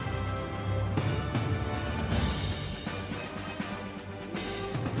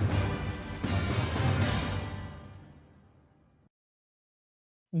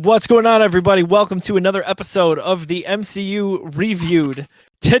What's going on, everybody? Welcome to another episode of the MCU Re-Viewed.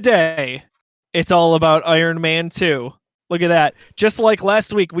 Today, it's all about Iron Man 2. Look at that. Just like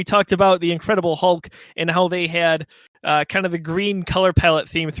last week, we talked about the Incredible Hulk and how they had kind of the green color palette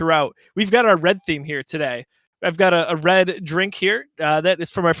theme throughout. We've got our red theme here today. I've got a red drink here that is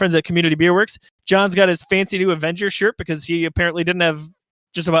from our friends at Community Beer Works. John's got his fancy new Avengers shirt because he apparently didn't have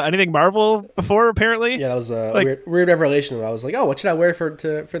just about anything Marvel before, apparently. Yeah, that was a weird revelation. I was like, oh, what should I wear for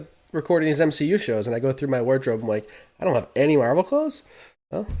recording these MCU shows? And I go through my wardrobe. I'm like, I don't have any Marvel clothes?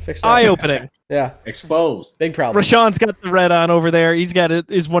 Oh, fix that. Eye-opening. Yeah. Exposed. Big problem. Rashawn's got the red on over there. He's got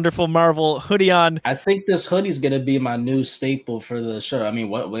his wonderful Marvel hoodie on. I think this hoodie's going to be my new staple for the show. I mean,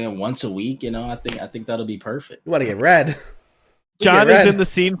 once a week, I think that'll be perfect. You want to get red. John is in the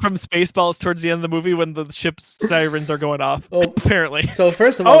scene from Spaceballs towards the end of the movie when the ship's sirens are going off. Oh, apparently. So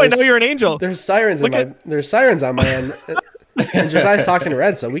first of all, I know you're an angel. There's sirens there's sirens on my end, and Josiah's talking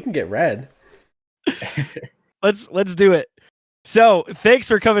red, so we can get red. Let's do it. So thanks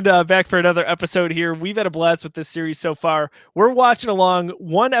for coming back for another episode here. We've had a blast with this series so far. We're watching along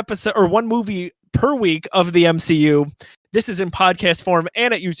one episode or one movie per week of the MCU. This is in podcast form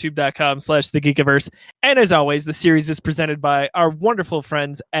and at youtube.com/thegeekiverse. And as always, the series is presented by our wonderful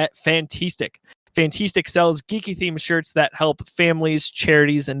friends at Fantastic. Fantastic sells geeky themed shirts that help families,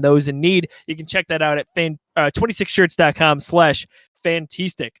 charities, and those in need. You can check that out at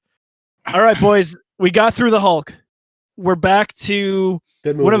 26shirts.com/Fantastic. All right, boys, we got through the Hulk. We're back to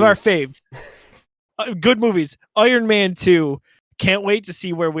one of our faves. Good movies. Iron Man 2. Can't wait to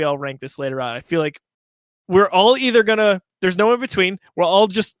see where we all rank this later on. I feel like we're all either there's no in between. We'll all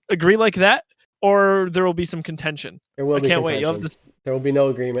just agree like that, or there will be some contention. There will be contention. Wait. There will be no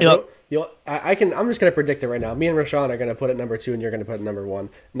agreement. Yep. I'm just going to predict it right now. Me and Rashawn are going to put it number 2, and you're going to put it number 1.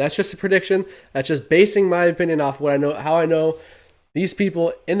 And that's just a prediction. That's just basing my opinion off what I know, how I know these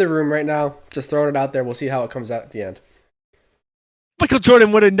people in the room right now. Just throwing it out there. We'll see how it comes out at the end. Michael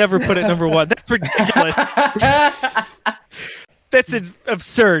Jordan would have never put it number 1. That's ridiculous. That's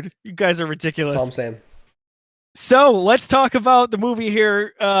absurd. You guys are ridiculous. That's all I'm saying. So let's talk about the movie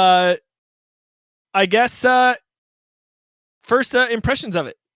here. I guess first impressions of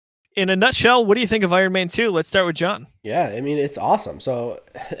it. In a nutshell, what do you think of Iron Man 2? Let's start with John. Yeah, I mean, it's awesome. So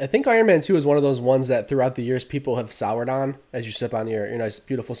I think Iron Man 2 is one of those ones that throughout the years people have soured on as you sip on your nice,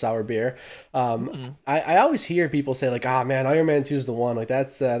 beautiful sour beer. I always hear people say like, "Ah, man, Iron Man 2 is the one." Like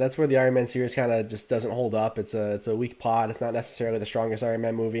that's where the Iron Man series kind of just doesn't hold up. It's a weak plot. It's not necessarily the strongest Iron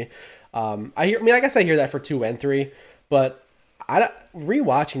Man movie. I guess I hear that for 2 and 3, but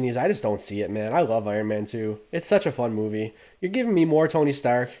rewatching these, I just don't see it, man. I love Iron Man 2. It's such a fun movie. You're giving me more Tony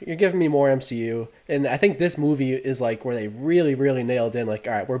Stark. You're giving me more MCU. And I think this movie is like where they really, really nailed in, like,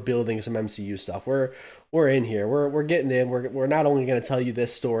 all right, we're building some MCU stuff. We're in here. We're getting in. We're not only going to tell you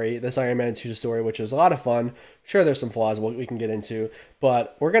this story, this Iron Man 2 story, which is a lot of fun. Sure, there's some flaws we can get into,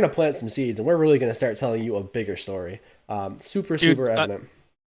 but we're going to plant some seeds, and we're really going to start telling you a bigger story. Super evident.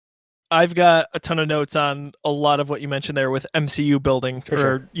 I've got a ton of notes on a lot of what you mentioned there with MCU building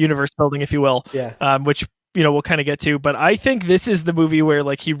universe building, if you will. Yeah. Which we'll kind of get to, but I think this is the movie where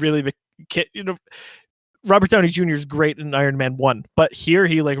like he really, Robert Downey Jr. is great in Iron Man 1, but here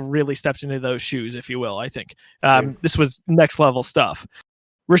he like really stepped into those shoes, if you will. I think this was next level stuff.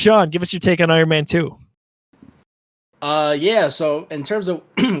 Rashawn, give us your take on Iron Man 2. Yeah, so in terms of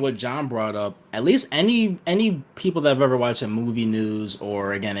what John brought up, at least any people that have ever watched a movie news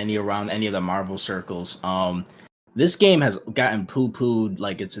or again around any of the Marvel circles, this game has gotten poo-pooed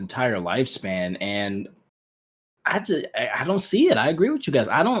like its entire lifespan, and I don't see it. I agree with you guys.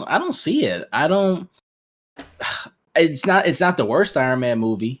 I don't see it. It's not the worst Iron Man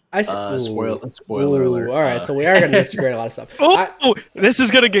movie. Spoiler alert. All right, so we are going to disagree on a lot of stuff. This is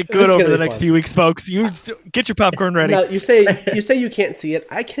going to get good over the next few weeks, folks. You get your popcorn ready. No, you say you can't see it.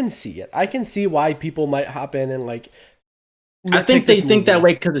 I can see it. I can see why people might hop in and like. I think they think that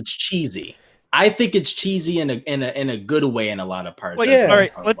way because it's cheesy. I think it's cheesy in a good way in a lot of parts. Well, yeah. All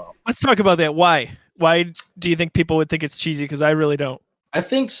right, let's talk about that. Why do you think people would think it's cheesy? Because I really don't. I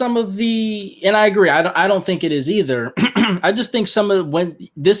think some of and I agree. I don't think it is either. I just think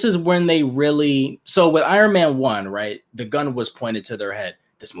this is when they really. So with Iron Man 1, right, the gun was pointed to their head.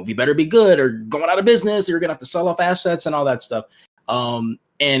 This movie better be good, or going out of business. Or you're gonna have to sell off assets and all that stuff. And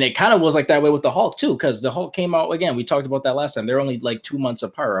it kind of was like that way with the Hulk too, because the Hulk came out again. We talked about that last time. They're only like 2 months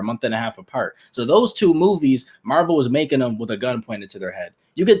apart, or a month and a half apart. So those 2 movies, Marvel was making them with a gun pointed to their head.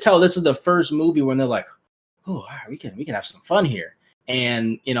 You could tell this is the first movie when they're like, "Oh, we can have some fun here."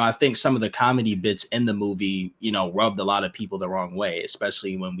 And, I think some of the comedy bits in the movie, rubbed a lot of people the wrong way,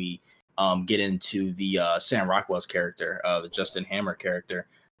 especially when we get into the Sam Rockwell's character, the Justin Hammer character.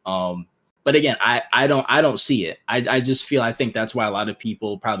 But again, I don't see it. I just feel, I think that's why a lot of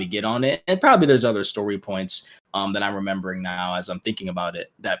people probably get on it, and probably there's other story points that I'm remembering now as I'm thinking about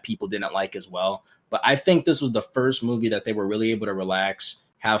it that people didn't like as well. But I think this was the first movie that they were really able to relax,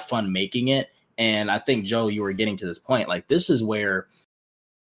 have fun making it. And I think, Joe, you were getting to this point. Like, this is where,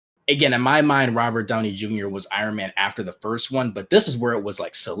 again, in my mind, Robert Downey Jr. was Iron Man after the first one, but this is where it was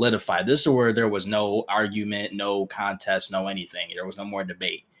like solidified. This is where there was no argument, no contest, no anything. There was no more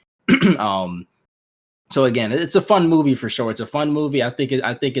debate. So again, it's a fun movie for sure. It's a fun movie. I think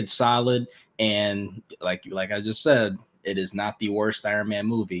it's solid. And like I just said, it is not the worst Iron Man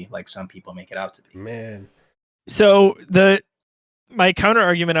movie like some people make it out to be. Man. So my counter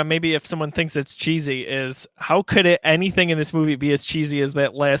argument on maybe if someone thinks it's cheesy is, how could anything in this movie be as cheesy as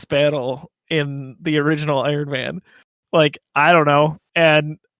that last battle in the original Iron Man? Like, I don't know.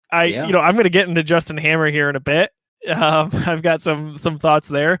 And I'm going to get into Justin Hammer here in a bit. I've got some thoughts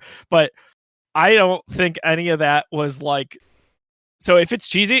there, but I don't think any of that was like, so if it's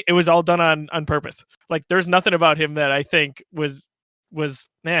cheesy, it was all done on purpose. Like, there's nothing about him that I think was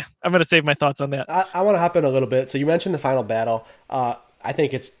I'm going to save my thoughts on that. I want to hop in a little bit. So you mentioned the final battle. I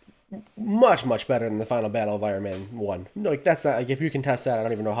think it's much, much better than the final battle of Iron Man 1. Like, that's not, like, if you can test that, I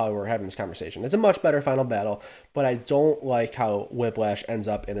don't even know how we're having this conversation. It's a much better final battle, but I don't like how Whiplash ends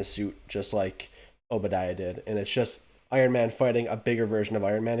up in a suit just like Obadiah did. And it's just Iron Man fighting a bigger version of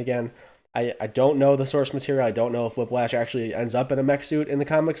Iron Man again. I don't know the source material. I don't know if Whiplash actually ends up in a mech suit in the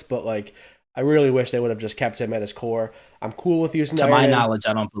comics, but like, I really wish they would have just kept him at his core. I'm cool with using to my knowledge,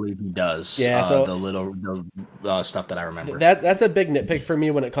 I don't believe he does. Yeah, so the stuff that I remember. That's a big nitpick for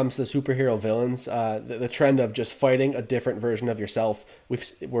me when it comes to superhero villains. The trend of just fighting a different version of yourself.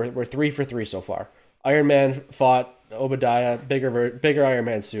 We're 3 for 3 so far. Iron Man fought Obadiah, bigger Iron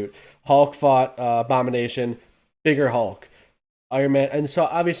Man suit. Hulk fought Abomination, bigger Hulk. Iron Man, and so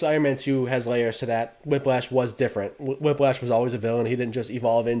obviously Iron Man 2 has layers to that. Whiplash was different. Whiplash was always a villain. He didn't just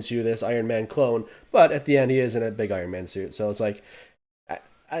evolve into this Iron Man clone, but at the end he is in a big Iron Man suit. So it's like,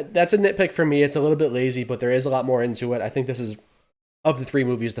 that's a nitpick for me. It's a little bit lazy, but there is a lot more into it. I think this is, of the 3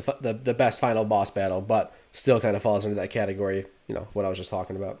 movies, the best final boss battle, but still kind of falls into that category, what I was just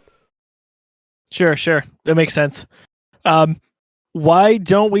talking about. Sure. That makes sense. Why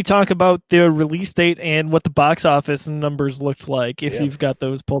don't we talk about the release date and what the box office numbers looked like, if you've got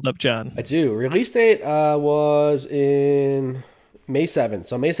those pulled up, John? I do. Release date was in May 7th.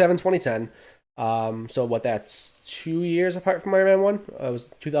 So May 7th, 2010. So that's 2 years apart from Iron Man 1? It was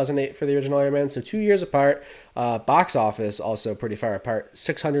 2008 for the original Iron Man, so 2 years apart. Box office also pretty far apart,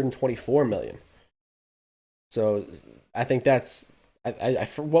 $624 million. So I think that's...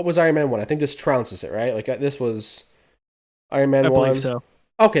 what was Iron Man 1? I think this trounces it, right? Like, this was... Iron Man 1. I believe so.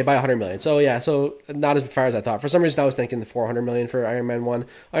 Okay, by 100 million. So yeah, so not as far as I thought. For some reason, I was thinking the 400 million for Iron Man 1.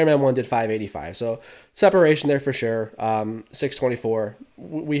 Iron Man 1 did 585. So separation there for sure. 624.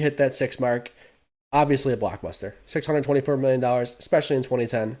 We hit that 6 mark. Obviously a blockbuster. $624 million, especially in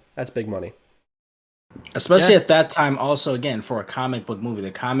 2010. That's big money. Especially at that time, also, again, for a comic book movie.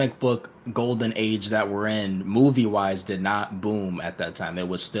 The comic book golden age that we're in, movie-wise, did not boom at that time. It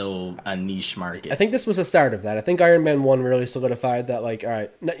was still a niche market. I think this was the start of that. I think Iron Man 1 really solidified that, like, all right,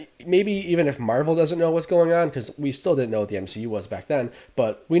 maybe even if Marvel doesn't know what's going on, because we still didn't know what the MCU was back then,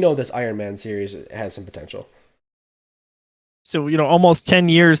 but we know this Iron Man series has some potential. So, almost 10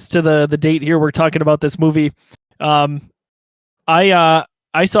 years to the date here we're talking about this movie. I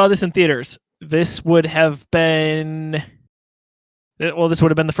saw this in theaters. This would have been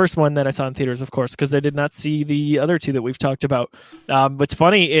the first one that I saw in theaters, of course, because I did not see the other 2 that we've talked about. What's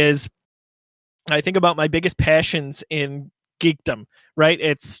funny is I think about my biggest passions in geekdom, right?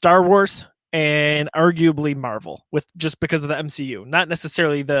 It's Star Wars and arguably Marvel, just because of the MCU, not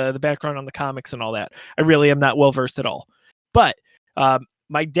necessarily the background on the comics and all that. I really am not well versed at all. But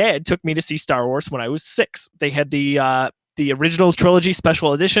my dad took me to see Star Wars when I was 6. They had the original trilogy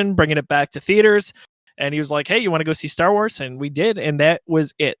special edition, bringing it back to theaters. And he was like, hey, you want to go see Star Wars? And we did. And that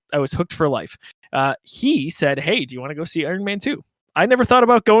was it. I was hooked for life. He said, hey, do you want to go see Iron Man 2? I never thought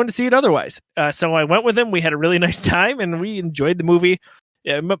about going to see it otherwise. So I went with him. We had a really nice time and we enjoyed the movie.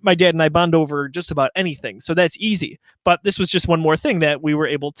 My dad and I bond over just about anything. So that's easy. But this was just one more thing that we were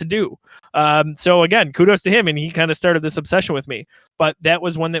able to do. So again, kudos to him. And he kind of started this obsession with me. But that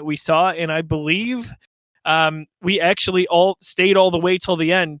was one that we saw. And I believe we actually all stayed all the way till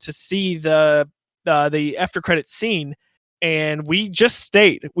the end to see the after credits scene, and we just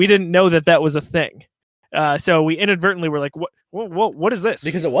stayed. We didn't know that was a thing, So we inadvertently were like, what is this?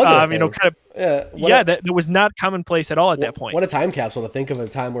 Because it wasn't a thing. You know, kind of, that was not commonplace at all at that point. What a time capsule to think of a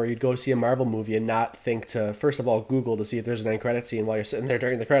time where you'd go see a Marvel movie and not think to, first of all, Google to see if there's an end credit scene while you're sitting there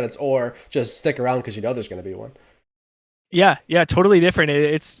during the credits, or just stick around because you know there's going to be one. Yeah, totally different.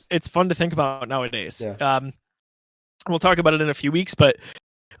 It's fun to think about nowadays. Yeah. We'll talk about it in a few weeks, but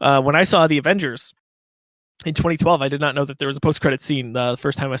when I saw the Avengers in 2012, I did not know that there was a post-credit scene the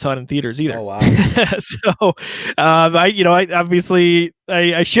first time I saw it in theaters either. Oh wow! So, I obviously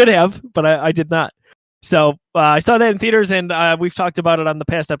I should have, but I did not. So I saw that in theaters, and we've talked about it on the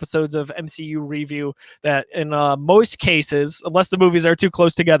past episodes of MCU Review. That in most cases, unless the movies are too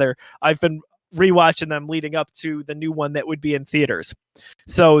close together, I've been rewatching them leading up to the new one that would be in theaters.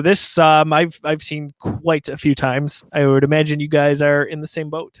 So this I've seen quite a few times. I would imagine you guys are in the same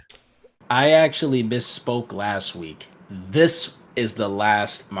boat. I actually misspoke last week. This is the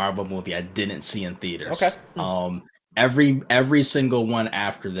last Marvel movie I didn't see in theaters. Okay. Every single one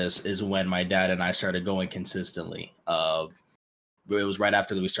after this is when my dad and I started going consistently. It was right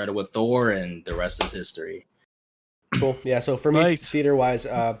after we started with Thor, and the rest is history. Cool. Yeah, so for me, theater-wise,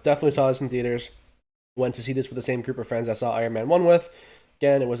 definitely saw this in theaters. Went to see this with the same group of friends I saw Iron Man 1 with.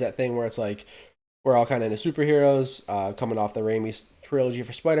 Again, it was that thing where it's like, we're all kind of into superheroes, coming off the Raimi trilogy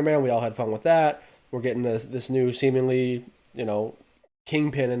for Spider-Man. We all had fun with that. We're getting this new, seemingly,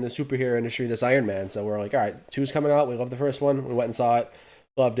 kingpin in the superhero industry, this Iron Man. So we're like, all right, 2's coming out. We love the first one. We went and saw it.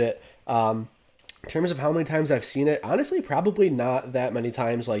 Loved it. In terms of how many times I've seen it, honestly, probably not that many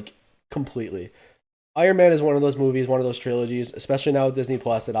times, like, completely. Iron Man is one of those movies, one of those trilogies, especially now with Disney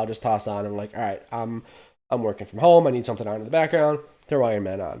Plus, that I'll just toss on. I'm like, all right, I'm working from home. I need something on in the background. Throw Iron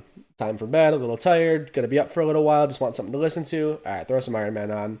Man on. Time for bed, a little tired, gonna be up for a little while, just want something to listen to. All right, throw some Iron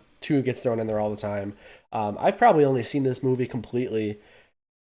Man on. 2 gets thrown in there all the time. I've probably only seen this movie completely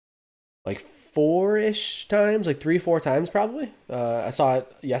like 4-ish times, like 3-4 times probably. I saw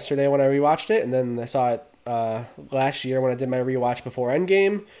it yesterday when I rewatched it, and then I saw it last year when I did my rewatch before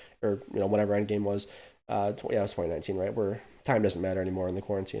Endgame, or whenever Endgame was. It was 2019, right? Where time doesn't matter anymore in the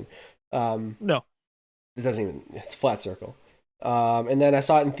quarantine. No, it doesn't even. It's a flat circle. And then I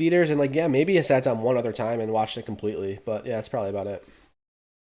saw it in theaters, and maybe I sat down one other time and watched it completely. But yeah, that's probably about it.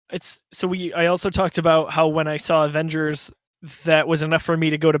 I also talked about how when I saw Avengers, that was enough for me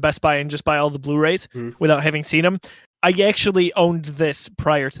to go to Best Buy and just buy all the Blu-rays without having seen them. I actually owned this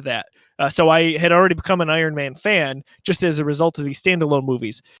prior to that. So I had already become an Iron Man fan just as a result of these standalone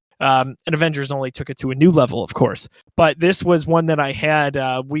movies. And Avengers only took it to a new level, of course. But this was one that I had.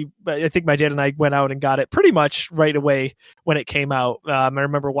 I think my dad and I went out and got it pretty much right away when it came out. I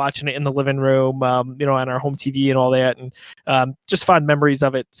remember watching it in the living room, on our home TV and all that, and just fond memories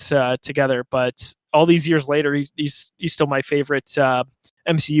of it together. But all these years later, he's still my favorite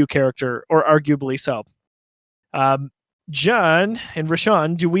MCU character, or arguably so. John and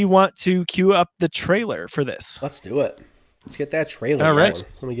Rashawn, do we want to cue up the trailer for this? Let's do it. Let's get that trailer all right. going.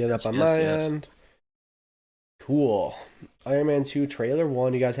 Let me get it up on my end. Cool. Iron Man 2 trailer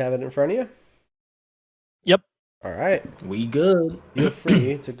 1. You guys have it in front of you? Yep. All right. We good. Feel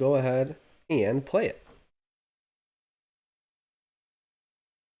free to go ahead and play it.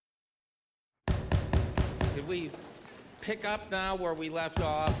 Could we pick up now where we left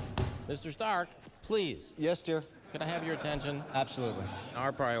off? Mr. Stark, please. Yes, dear. Could I have your attention? Absolutely.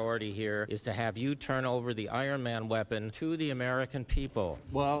 Our priority here is to have you turn over the Iron Man weapon to the American people.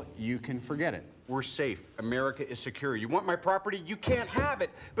 Well, you can forget it. We're safe. America is secure. You want my property? You can't have it.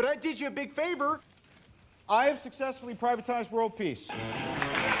 But I did you a big favor. I have successfully privatized world peace.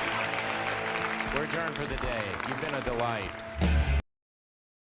 We're adjourned for the day. You've been a delight.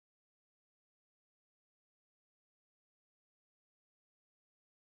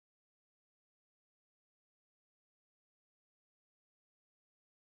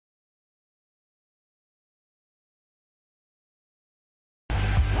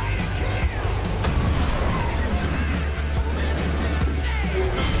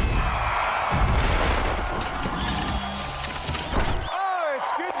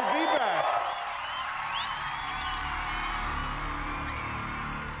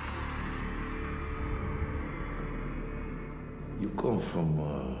 You come from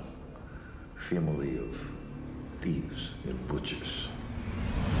a family of thieves and butchers.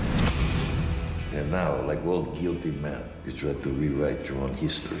 And now, like all guilty men, you try to rewrite your own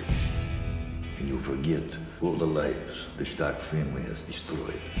history. And you forget all the lives the Stark family has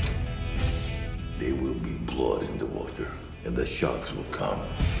destroyed. There will be blood in the water, and the sharks will come.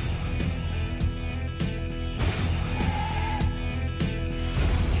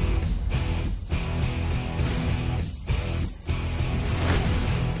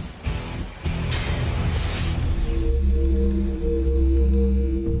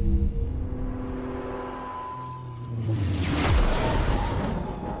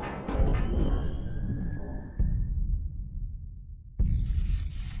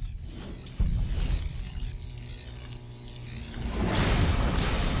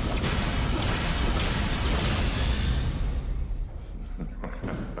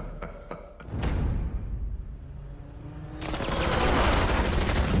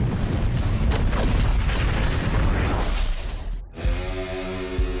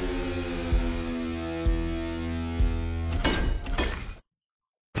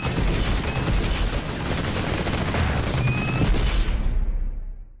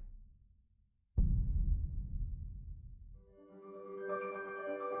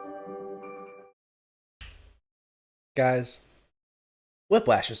 Guys,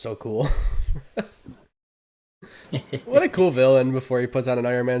 Whiplash is so cool. What a cool villain before he puts on an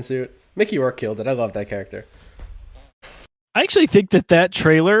Iron Man suit. Mickey Rourke killed it. I love that character. I actually think that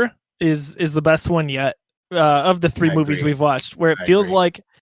trailer is the best one yet of the three movies we've watched, where it feels like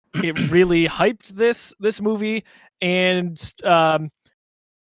it really hyped this movie, and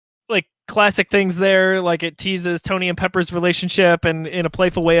like classic things there, like it teases Tony and Pepper's relationship and in a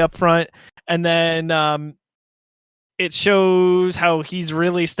playful way up front, and then it shows how he's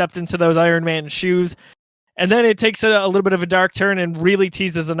really stepped into those Iron Man shoes. And then it takes a little bit of a dark turn and really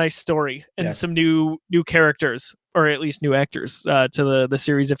teases a nice story and some new characters, or at least new actors to the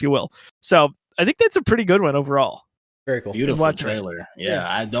series, if you will. So I think that's a pretty good one overall. Very cool. Beautiful trailer.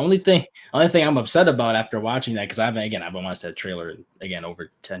 Yeah. The only thing I'm upset about after watching that, because I've been watching that trailer again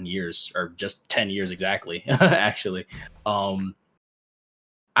over 10 years, or just 10 years exactly, actually. I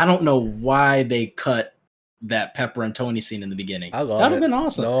don't know why they cut that Pepper and Tony scene in the beginning. I love that would have it. been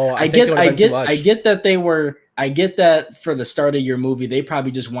awesome. No, I get that for the start of your movie, they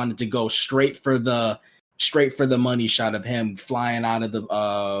probably just wanted to go straight for the money shot of him flying out of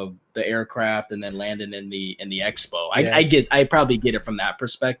the aircraft and then landing in the expo. I probably get it from that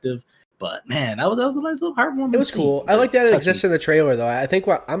perspective. But man, that was a nice little heartwarming. It was cool. I like that it exists in the trailer, though. I think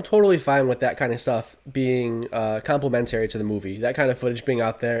I'm totally fine with that kind of stuff being complementary to the movie. That kind of footage being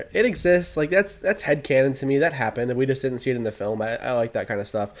out there, it exists. Like that's headcanon to me. That happened, and we just didn't see it in the film. I like that kind of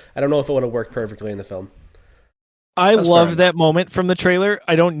stuff. I don't know if it would have worked perfectly in the film. I love that moment from the trailer.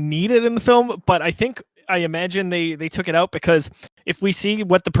 I don't need it in the film, but I imagine they took it out because if we see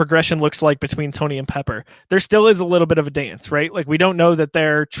what the progression looks like between Tony and Pepper, there still is a little bit of a dance, right? Like we don't know that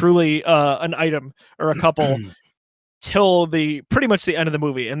they're truly an item or a couple till pretty much the end of the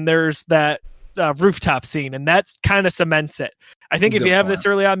movie. And there's that rooftop scene, and that's kind of cements it. I think if you have this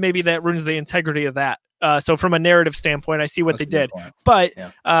early on, maybe that ruins the integrity of that. So from a narrative standpoint, I see what they did, but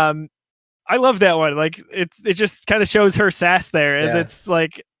I love that one. Like it just kind of shows her sass there, and it's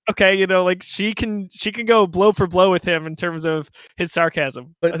like, okay, like she can go blow for blow with him in terms of his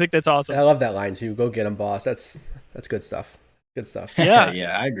sarcasm. But I think that's awesome. I love that line too. Go get him, boss. That's good stuff. Good stuff. Yeah,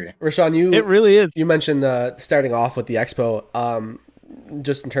 yeah, I agree. Rashawn, it really is. You mentioned starting off with the expo.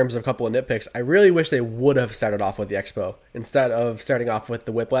 Just in terms of a couple of nitpicks, I really wish they would have started off with the expo instead of starting off with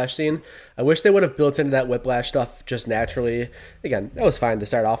the Whiplash scene. I wish they would have built into that Whiplash stuff just naturally. Again, that was fine to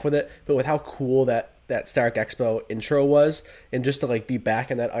start off with it, but with how cool that Stark Expo intro was, and just to like be back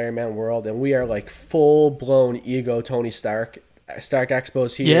in that Iron Man world, and we are like full blown ego Tony Stark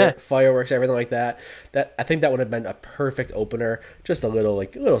Expos here, fireworks, everything like that. That I think that would have been a perfect opener. Just a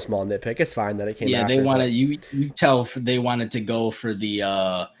little small nitpick. It's fine that it came. Yeah, after, they wanted you tell they wanted to go for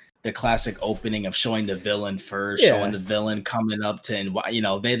the classic opening of showing the villain first, showing the villain coming up to,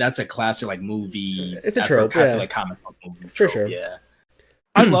 and that's a classic like movie. It's a trope, like comic book movie trope, for sure. Yeah.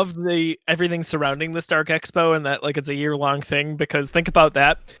 I love everything surrounding the Stark Expo, and that like it's a year-long thing, because think about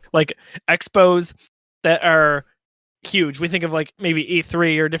that, like expos that are huge. We think of like maybe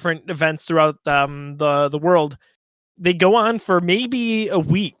E3 or different events throughout the world. They go on for maybe a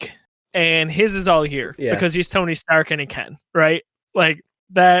week, and his is all here because he's Tony Stark and he can, right? Like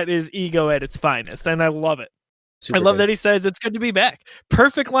that is ego at its finest, and I love it. I love that he says it's good to be back.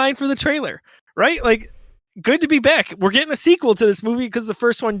 Perfect line for the trailer, right? Like, good to be back. We're getting a sequel to this movie because the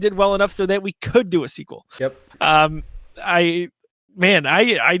first one did well enough so that we could do a sequel. Yep. I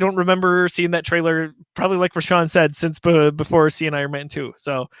don't remember seeing that trailer, probably like Rashawn said, since before seeing Iron Man 2.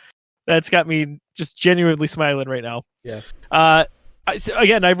 So that's got me just genuinely smiling right now. Yeah.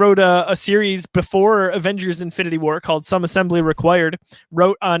 I wrote a series before Avengers Infinity War called Some Assembly Required,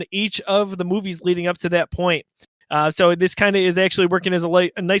 wrote on each of the movies leading up to that point. So this kind of is actually working as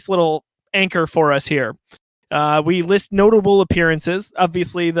a nice little anchor for us here. We list notable appearances.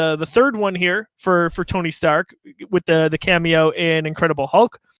 Obviously, the third one here for Tony Stark with the cameo in Incredible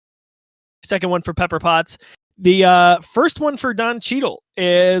Hulk. Second one for Pepper Potts. The first one for Don Cheadle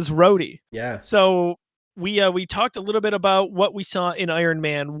is Rhodey. Yeah. So we talked a little bit about what we saw in Iron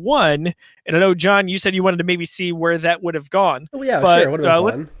Man 1, and I know, John, you said you wanted to maybe see where that would have gone. Oh yeah, but, sure. Would have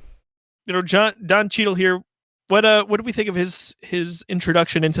been fun. Don Cheadle here. What do we think of his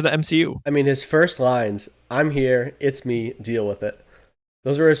introduction into the MCU? I mean, his first lines, "I'm here, it's me, deal with it."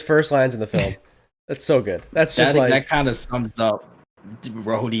 Those were his first lines in the film. That's so good. That's just that kind of sums up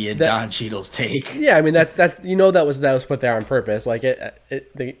Rhodey and Don Cheadle's take. Yeah, I mean that's that was put there on purpose. Like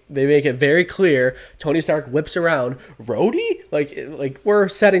they make it very clear. Tony Stark whips around Rhodey. Like we're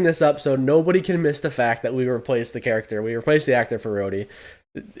setting this up so nobody can miss the fact that we replaced the character. We replaced the actor for Rhodey.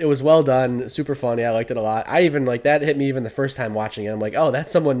 It was well done, super funny. I liked it a lot. I even like that hit me even the first time watching it. I'm like, oh, that's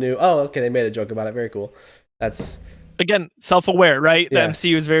someone new. Oh, okay, they made a joke about it. Very cool. That's again, self-aware, right? Yeah. The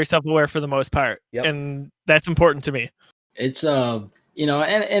MCU is very self-aware for the most part, and that's important to me. It's you know,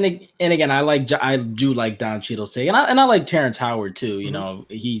 and again, I do like Don Cheadle's take, and I like Terrence Howard too. You know,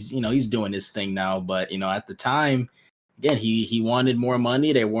 he's doing his thing now, but you know, at the time, again, he wanted more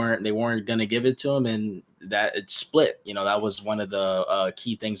money. They weren't gonna give it to him, and that it split. You know, that was one of the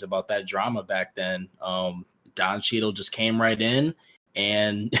key things about that drama back then. Don Cheadle just came right in,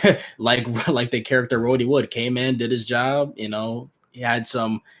 and like the character Rhodey Wood came in, did his job. You know, he had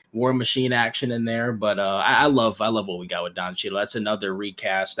some War Machine action in there, but I love what we got with Don Cheadle. That's another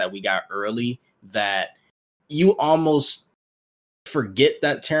recast that we got early that you almost forget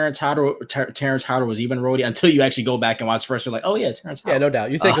that Terrence Howard was even Rhodey until you actually go back and watch first. You're like, oh yeah, Terrence Howard. Yeah, no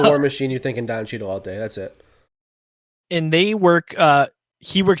doubt. You think of War Machine, you're thinking Don Cheadle all day. That's it. And they work.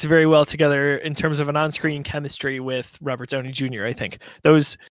 He works very well together in terms of an on-screen chemistry with Robert Downey Jr. I think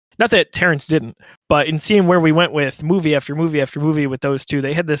those. Not that Terrence didn't, but in seeing where we went with movie after movie after movie with those two,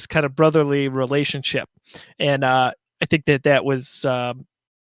 they had this kind of brotherly relationship, and I think that was,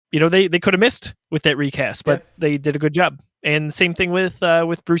 they could have missed with that recast, but they did a good job. And same thing with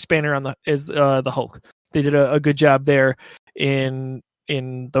Bruce Banner as the Hulk. They did a good job there in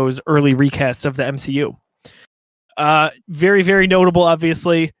those early recasts of the MCU. Very, very notable,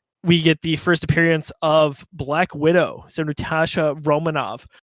 obviously. We get the first appearance of Black Widow, so Natasha Romanoff.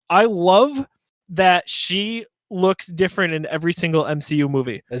 I love that she looks different in every single MCU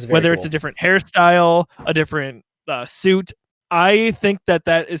movie, whether it's a different hairstyle, a different suit. I think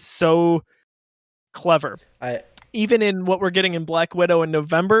that is so clever. Even in what we're getting in Black Widow in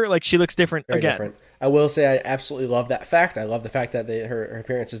November, like she looks different again. Different. I will say I absolutely love that fact. I love the fact that her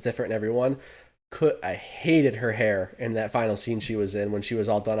appearance is different in every one. I hated her hair in that final scene she was in when she was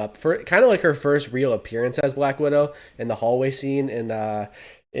all done up. For kind of like her first real appearance as Black Widow in the hallway scene in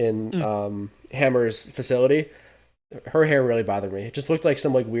Hammer's facility. Her hair really bothered me. It just looked like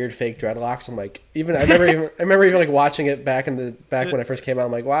some like weird fake dreadlocks. I'm like, I remember even like watching it back when I first came out.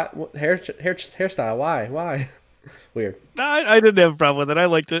 I'm like, what hairstyle? Why? Weird. I didn't have a problem with it. I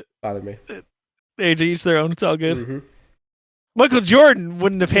liked it. Bothered me. They each their own. It's all good. Mm-hmm. Michael Jordan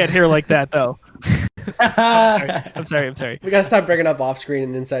wouldn't have had hair like that though. I'm sorry. We gotta stop bringing up off-screen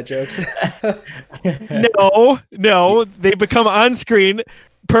and inside jokes. No, they become on-screen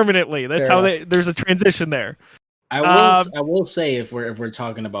permanently. That's how there's a transition there. I will say if we're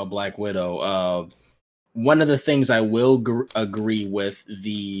talking about Black Widow, one of the things I will agree with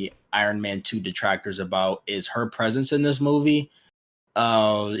the Iron Man 2 detractors about is her presence in this movie.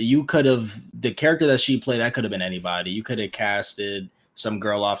 You could have the character that she played, that could have been anybody. You could have casted some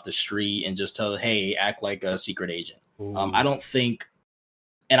girl off the street and just tell, hey, act like a secret agent. I don't think,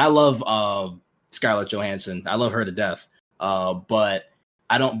 and I love Scarlett Johansson. I love her to death. But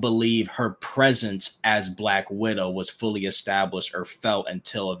I don't believe her presence as Black Widow was fully established or felt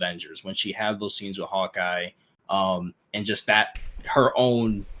until Avengers, when she had those scenes with Hawkeye, and just that her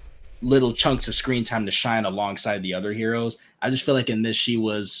own little chunks of screen time to shine alongside the other heroes. I just feel like in this she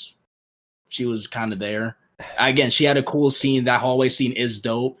was kind of there. Again, she had a cool scene. That hallway scene is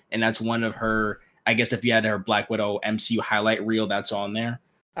dope, and that's one of her. I guess if you had her Black Widow MCU highlight reel, that's on there.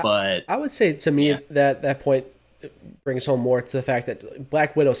 But I would say to me that point brings home more to the fact that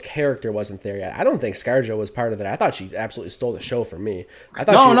Black Widow's character wasn't there yet. I don't think ScarJo was part of that. I thought she absolutely stole the show from me. No.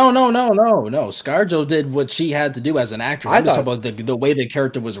 ScarJo did what she had to do as an actress. I'm just talking about the way the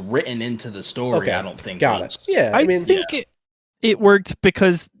character was written into the story. Okay. I don't think got it. Yeah, I think it worked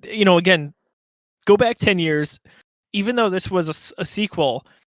because, again, go back 10 years. Even though this was a sequel,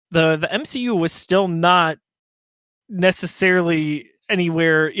 the MCU was still not necessarily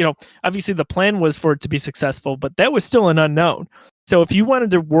anywhere. Obviously the plan was for it to be successful, but that was still an unknown. So if you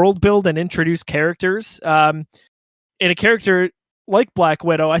wanted to world build and introduce characters, in a character like Black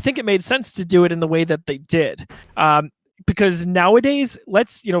Widow, I think it made sense to do it in the way that they did. Because nowadays,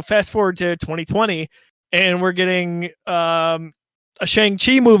 let's fast forward to 2020, and we're getting a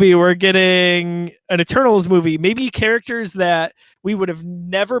Shang-Chi movie, we're getting an Eternals movie, maybe characters that we would have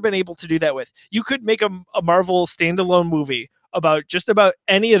never been able to do that with. You could make a Marvel standalone movie about just about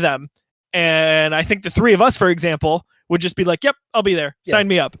any of them, and I think the three of us, for example, would just be like, yep, I'll be there. Sign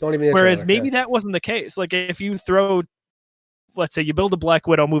me up. Don't even Whereas maybe that wasn't the case. Like if you throw, let's say you build a Black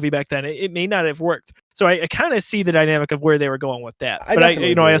Widow movie back then, it may not have worked. So I kind of see the dynamic of where they were going with that. But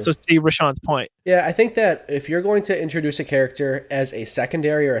I also see Rashawn's point. Yeah, I think that if you're going to introduce a character as a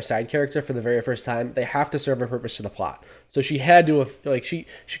secondary or a side character for the very first time, they have to serve a purpose to the plot. So she had to have, she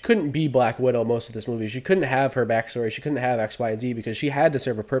couldn't be Black Widow most of this movie. She couldn't have her backstory. She couldn't have X, Y, and Z because she had to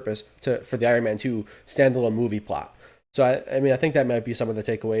serve a purpose for the Iron Man 2 standalone movie plot. So I mean, I think that might be some of the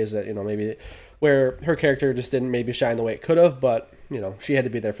takeaways that, maybe where her character just didn't maybe shine the way it could have, but she had to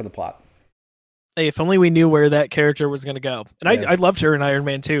be there for the plot. Hey, if only we knew where that character was going to go. And Yeah. I loved her in Iron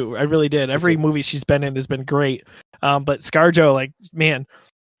Man 2. I really did. Every movie she's been in has been great. But ScarJo, like, man,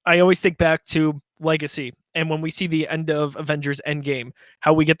 I always think back to Legacy. And when we see the end of Avengers Endgame,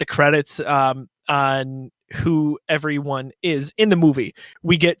 how we get the credits on who everyone is in the movie,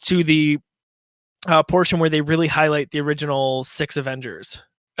 we get to the portion where they really highlight the original 6 Avengers.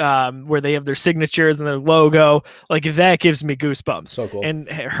 Where they have their signatures and their logo, like that gives me goosebumps. So cool. And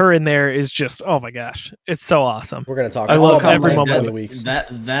her in there is just, oh my gosh, it's so awesome. We're gonna talk. I love every moment moment. of the weeks.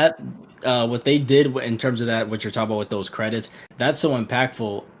 That what they did in terms of that, what you're talking about with those credits, that's so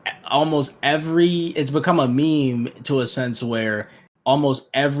impactful. It's become a meme to a sense where almost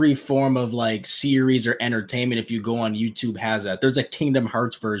every form of like series or entertainment, if you go on YouTube, has that. There's a Kingdom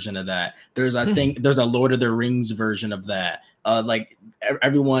Hearts version of that. There's a Lord of the Rings version of that. Like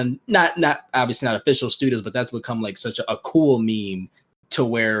everyone, not obviously not official studios, but that's become like such a cool meme to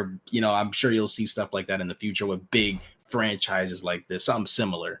where, I'm sure you'll see stuff like that in the future with big franchises like this, something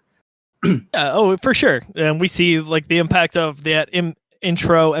similar. Oh, for sure. And we see like the impact of that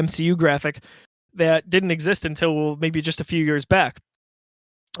intro MCU graphic that didn't exist until maybe just a few years back.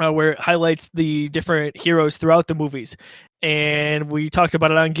 Where it highlights the different heroes throughout the movies. And we talked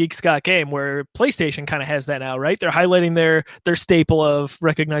about it on Geek Scott Game, where PlayStation kind of has that now, right? They're highlighting their staple of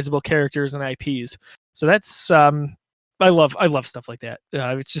recognizable characters and IPs. So that's I love stuff like that.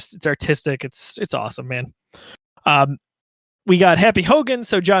 It's artistic. It's awesome, man. We got Happy Hogan,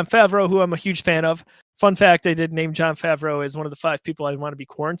 so Jon Favreau, who I'm a huge fan of. Fun fact, I did name Jon Favreau as one of the 5 people I want to be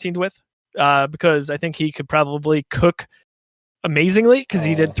quarantined with, because I think he could probably cook amazingly, because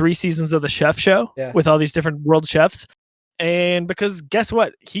he did 3 seasons of the Chef Show with all these different world chefs. And because guess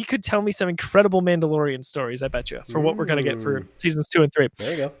what? He could tell me some incredible Mandalorian stories, I bet you, for what we're going to get for seasons 2 and 3.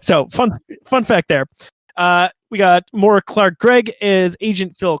 There you go. So fun fact there. We got more Clark Gregg as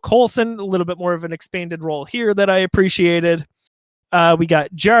Agent Phil Coulson, a little bit more of an expanded role here that I appreciated. We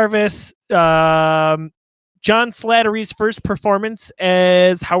got Jarvis, John Slattery's first performance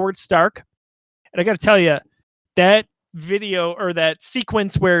as Howard Stark. And I got to tell you, that video or that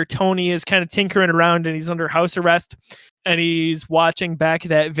sequence where Tony is kind of tinkering around and he's under house arrest and he's watching back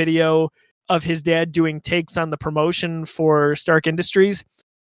that video of his dad doing takes on the promotion for Stark Industries.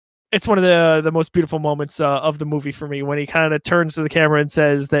 It's one of the most beautiful moments of the movie for me, when he kind of turns to the camera and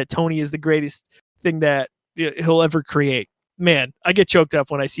says that Tony is the greatest thing that he'll ever create. Man, I get choked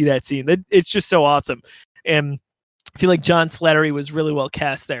up when I see that scene. It's just so awesome. And I feel like John Slattery was really well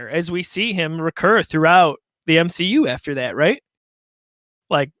cast there, as we see him recur throughout the MCU after that, right?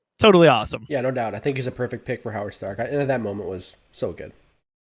 Like, totally awesome. Yeah, no doubt. I think he's a perfect pick for Howard Stark. And that moment was so good.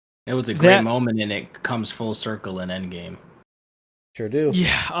 It was a great moment, and it comes full circle in Endgame. Sure do.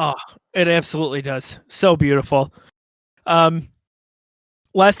 Yeah, it absolutely does. So beautiful.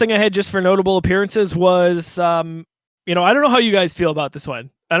 Last thing I had just for notable appearances was, I don't know how you guys feel about this one.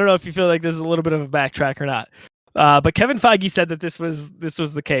 I don't know if you feel like this is a little bit of a backtrack or not. But Kevin Feige said that this was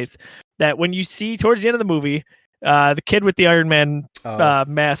the case. That when you see towards the end of the movie, the kid with the Iron Man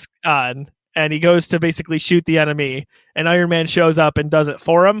mask on, and he goes to basically shoot the enemy, and Iron Man shows up and does it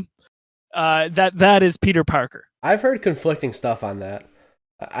for him, that is Peter Parker. I've heard conflicting stuff on that.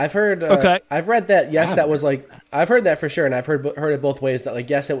 I've heard. I've read that. Yes, that was like. I've heard that for sure, and I've heard it both ways. That like,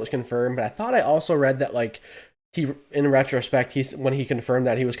 yes, it was confirmed, but I thought I also read that like he, in retrospect, when he confirmed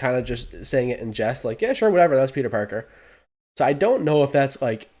that, he was kind of just saying it in jest, like, yeah, sure, whatever, that's Peter Parker. So I don't know if that's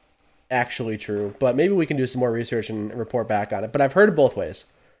like actually true, but maybe we can do some more research and report back on it. But I've heard it both ways.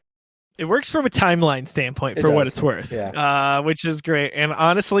 It works from a timeline standpoint for what it's worth, which is great. And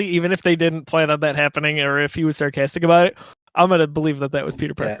honestly, even if they didn't plan on that happening, or if he was sarcastic about it, I'm gonna believe that was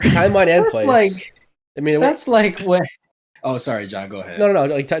Peter Parker. Yeah, timeline and place. That's like what? Oh, sorry, John. Go ahead. No.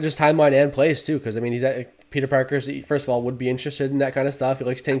 Like just timeline and place too, because I mean, Peter Parker's, first of all, would be interested in that kind of stuff. He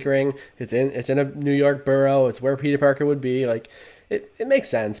likes tinkering. It's in a New York borough. It's where Peter Parker would be. Like it makes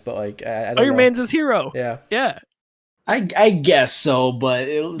sense, but like I don't know. Iron Man's his hero. Yeah. I guess so, but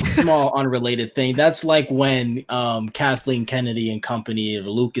it was a small unrelated thing. That's like when Kathleen Kennedy and company of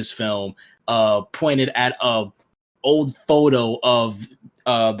Lucasfilm pointed at a old photo of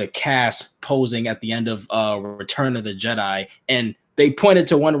the cast posing at the end of Return of the Jedi, and they pointed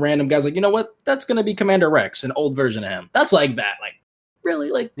to one random guy's like, you know what? That's gonna be Commander Rex, an old version of him. That's like that. Like,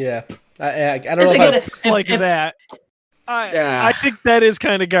 really? Like, yeah. I don't know like that. I think that is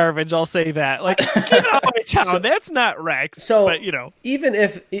kind of garbage. I'll say that. Like, get out of town. That's not Rex. So, but you know, even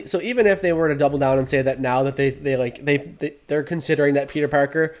if they were to double down and say that now that they're considering that Peter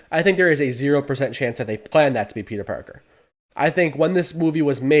Parker, I think there is a 0% chance that they plan that to be Peter Parker. I think when this movie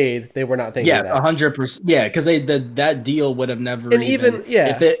was made, they were not thinking that. 100%. Yeah, because that deal would have never. And even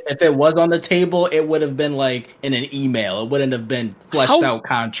if it was on the table, it would have been like in an email. It wouldn't have been fleshed out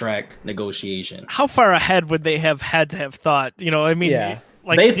contract negotiation. How far ahead would they have had to have thought? You know, I mean,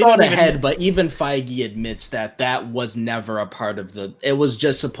 like they thought ahead, but even Feige admits that was never a part of the. It was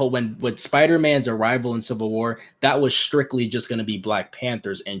just with Spider-Man's arrival in Civil War, that was strictly just going to be Black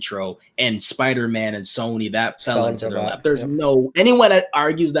Panther's intro, and Spider-Man and Sony that fell into their lap. There's no anyone that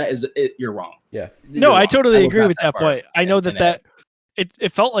argues that you're wrong. Yeah, no, I totally agree with that point. I know that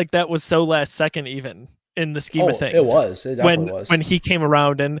it felt like that was so last second, even in the scheme of things. It was. It definitely was when he came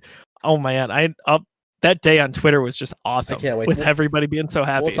around, and oh man, that day on Twitter was just awesome. I can't wait with everybody being so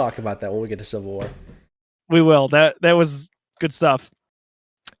happy. We'll talk about that when we get to Civil War. We will. That was good stuff.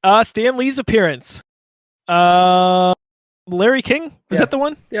 Stan Lee's appearance. Larry King? Was that the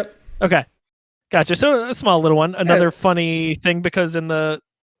one? Yep. Okay. Gotcha. So a small little one. Another funny thing because in the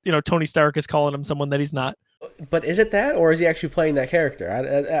Tony Stark is calling him someone that he's not. But is it that, or is he actually playing that character?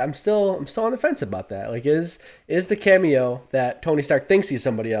 I'm still on the fence about that. Like, is the cameo that Tony Stark thinks he's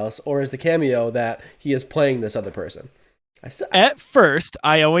somebody else, or is the cameo that he is playing this other person? At first,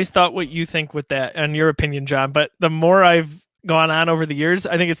 I always thought what you think with that, and your opinion, John. But the more I've gone on over the years,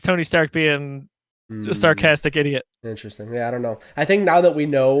 I think it's Tony Stark being a sarcastic idiot. Interesting. Yeah, I don't know. I think now that we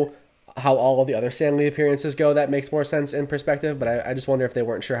know how all of the other Stan Lee appearances go, that makes more sense in perspective, but I just wonder if they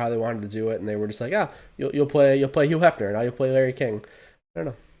weren't sure how they wanted to do it, and they were just like, you'll play Hugh Hefner, now you'll play Larry King. I don't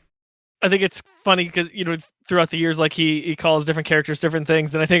know. I think it's funny because, throughout the years, like he calls different characters different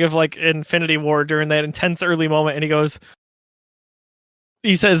things, and I think of like Infinity War during that intense early moment, and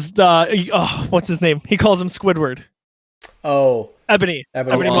he says, what's his name? He calls him Squidward. Oh. Ebony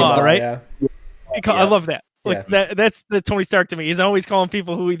Maw, right? Yeah. I love that. Like that's the Tony Stark to me. He's always calling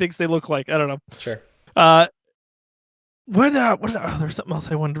people who he thinks they look like. I don't know. Sure. There's something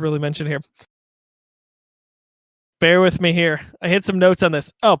else I wanted to really mention here. Bear with me here. I had some notes on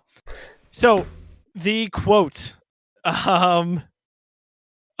this. Oh, so the quote about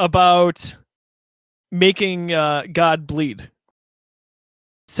making God bleed.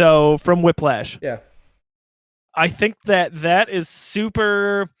 So from Whiplash. Yeah. I think that is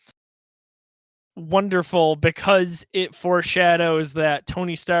super wonderful because it foreshadows that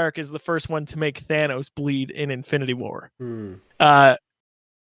Tony Stark is the first one to make Thanos bleed in Infinity War.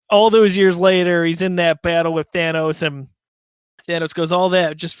 All those years later, he's in that battle with Thanos, and Thanos goes, all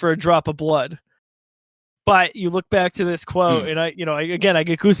that just for a drop of blood. But you look back to this quote, and I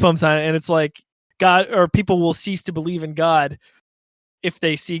get goosebumps on it, and it's like God, or people will cease to believe in God if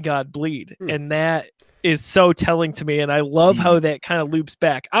they see God bleed. And that is so telling to me, and I love how that kind of loops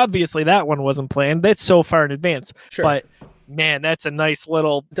back. Obviously, that one wasn't planned. That's so far in advance. Sure. But man, that's a nice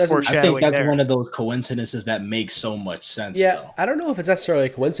little foreshadowing. I think that's there. one of those coincidences that makes so much sense. Yeah, though. I don't know if it's necessarily a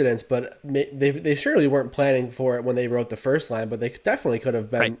coincidence, but they surely weren't planning for it when they wrote the first line. But they definitely could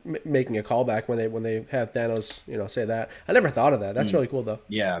have been making a callback when they had Thanos, say that. I never thought of that. That's really cool, though.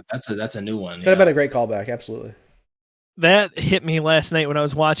 Yeah, that's a new one. Could have been a great callback. Absolutely. That hit me last night when I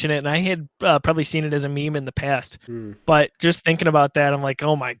was watching it, and I had probably seen it as a meme in the past. But just thinking about that, I'm like,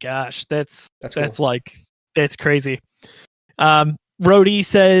 oh my gosh, that's cool. That's crazy. Rhodey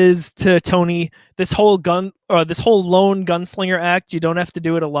says to Tony, this whole lone gunslinger act, you don't have to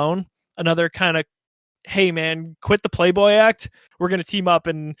do it alone. Another kind of, hey man, quit the Playboy act. We're going to team up,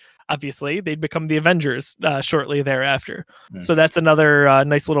 and obviously they'd become the Avengers shortly thereafter. So that's another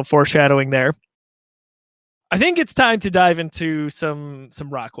nice little foreshadowing there. I think it's time to dive into some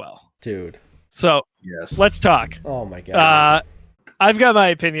Rockwell, dude. So yes, let's talk. Oh my god, I've got my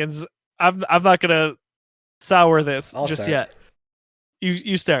opinions. I'm not gonna sour this yet.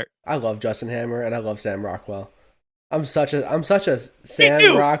 You start. I love Justin Hammer and I love Sam Rockwell. I'm such a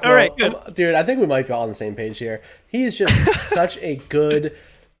Sam Rockwell. All right, good. Dude, I think we might be all on the same page here. He's just such a good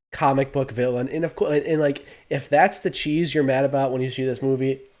comic book villain, and of course, and like if that's the cheese you're mad about when you see this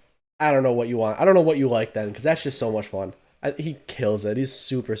movie, I don't know what you want. I don't know what you like then, because that's just so much fun. He kills it. He's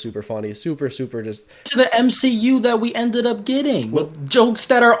super, super funny. Super, super just... To the MCU that we ended up getting. With jokes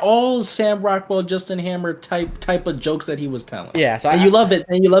that are all Sam Rockwell, Justin Hammer type of jokes that he was telling. Yeah. So you love it,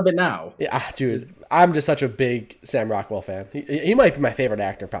 and you love it now. Yeah, dude. I'm just such a big Sam Rockwell fan. He might be my favorite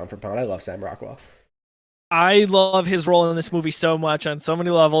actor, pound for pound. I love Sam Rockwell. I love his role in this movie so much on so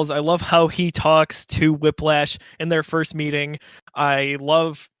many levels. I love how he talks to Whiplash in their first meeting. I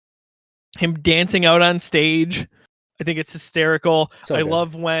love him dancing out on stage. I think it's hysterical. So I good.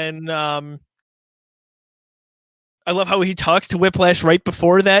 love when I love how he talks to Whiplash right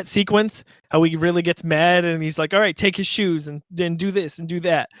before that sequence, how he really gets mad and he's like, all right, take his shoes and do this and do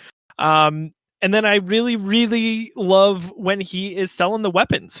that. And then I really, really love when he is selling the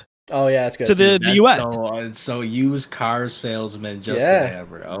weapons Oh yeah, that's good. to the That's US. so used car salesman just Yeah.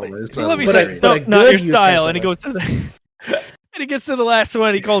 Hammer. Oh, it's I love he but said, a- no, but a not good your used car style. And he salesman. goes to the and he gets to the last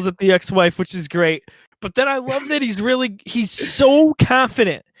one, he calls it the ex-wife, which is great. But then I love that he's so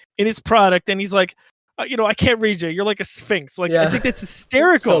confident in his product, and he's like, I can't read you. You're like a sphinx. Like, Yeah. I think that's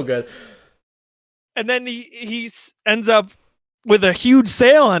hysterical. So good. And then he ends up with a huge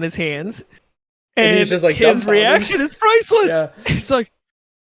sale on his hands, And and he's just, like, his dumbfounded. reaction is priceless. Yeah. He's like,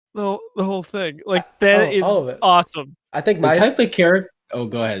 the whole thing. Like, that is all of it. awesome. I think the my type of character. Oh,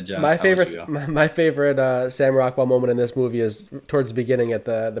 go ahead, John. my I'll let you favorite go. my favorite Sam Rockwell moment in this movie is towards the beginning at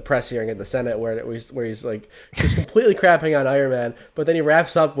the press hearing at the Senate where he's like just completely crapping on Iron Man, but then he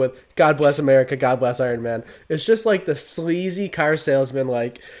wraps up with "God bless America, God bless Iron Man." It's just like the sleazy car salesman,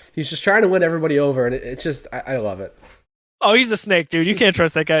 like he's just trying to win everybody over, and it's just I love it. Oh, he's a snake, dude. You can't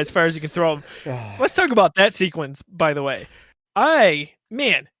trust that guy as far as you can throw him. Let's talk about that sequence, by the way.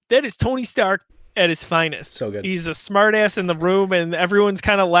 That is Tony Stark at his finest. So good. He's a smartass in the room, and everyone's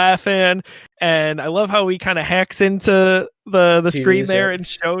kind of laughing. And I love how he kind of hacks into the screen there yeah. and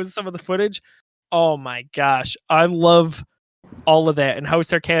shows some of the footage. Oh my gosh, I love all of that and how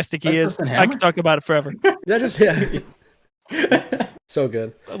sarcastic he is. I could talk about it forever. So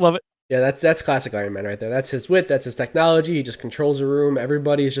good. I love it. Yeah, that's classic Iron Man right there. That's his wit. That's his technology. He just controls the room.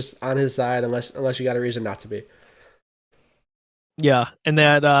 Everybody is just on his side, unless you got a reason not to be. Yeah, and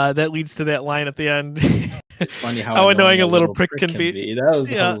that leads to that line at the end. It's funny how annoying a little prick can be. That was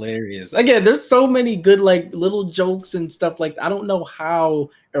hilarious. Again, there's so many good like little jokes and stuff like that. I don't know how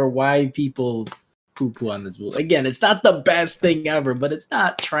or why people poo-poo on this movie. Again, it's not the best thing ever, but it's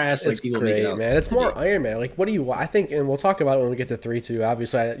not trash like It's people great, make it out. man. It's more Iron Man. Like, what do you? I think, and we'll talk about it when we get to 3 too.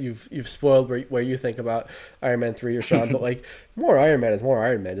 Obviously, you've spoiled where you think about Iron Man 3 or Sean, but like more Iron Man is more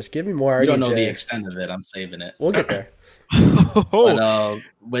Iron Man. Just give me more. You don't RDJ. know the extent of it. I'm saving it. We'll get there. But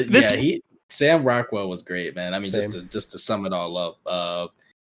Sam Rockwell was great, man. I mean, Same. just to sum it all up,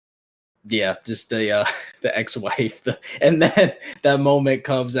 just the ex-wife, and then that moment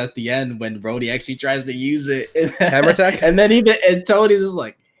comes at the end when Rhodey actually tries to use it, Hammer tech, and then and Tony's just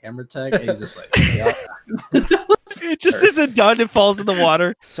like hammer tech, and he's just like, yeah. It just isn't done. It falls in the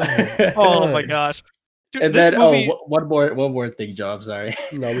water. So oh my gosh! Dude, and this then movie... one more thing, Joe. I'm sorry.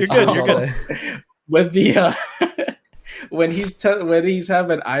 No, you're good. You're good. With the when he's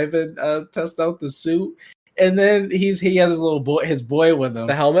having Ivan test out the suit, and then he has his boy with him.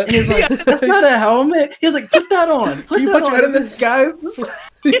 The helmet. And he's like, "That's not a helmet." He's like, "Put that on. Can you put your head in this, guys?"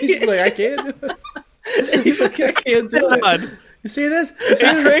 He's like, "I can't." He's like, "I can't do it." You see this? You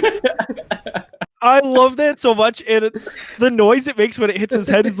see this? I love that so much, and the noise it makes when it hits his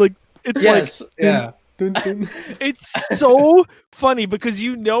head is like, it's yeah. Dun, dun. It's so funny because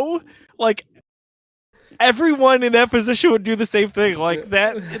like everyone in that position would do the same thing. Like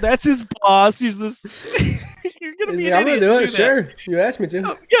that's his boss. He's this. You're gonna be. I'm gonna do it. Sure, you asked me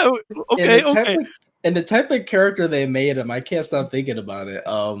to. Yeah. Okay. And the type of character they made him, I can't stop thinking about it.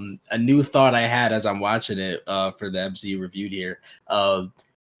 A new thought I had as I'm watching it for the MCU Reviewed here.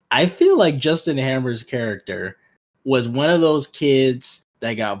 I feel like Justin Hammer's character was one of those kids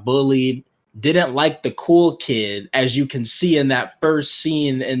that got bullied, didn't like the cool kid, as you can see in that first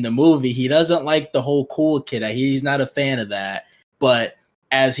scene in the movie. He doesn't like the whole cool kid. He's not a fan of that. But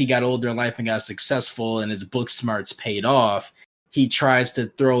as he got older in life and got successful and his book smarts paid off, he tries to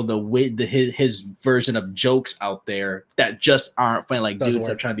throw his version of jokes out there that just aren't funny. Like, dudes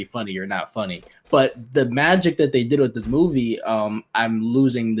are trying to be funny, you're not funny. But the magic that they did with this movie, I'm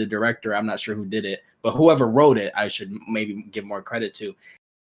losing the director. I'm not sure who did it, but whoever wrote it, I should maybe give more credit to.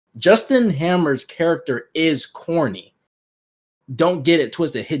 Justin Hammer's character is corny. Don't get it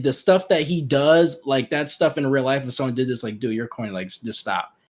twisted. The stuff that he does, like that stuff in real life, if someone did this, like, dude, you're corny, like, just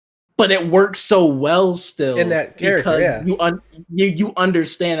stop. But it works so well still in that character, because you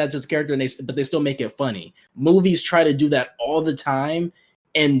understand that's his character, but they still make it funny. Movies try to do that all the time,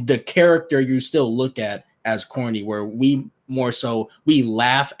 and the character you still look at as corny, where we more so we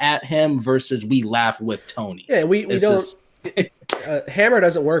laugh at him versus we laugh with Tony. Yeah, we don't. Hammer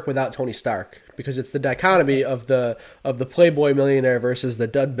doesn't work without Tony Stark because it's the dichotomy of the playboy millionaire versus the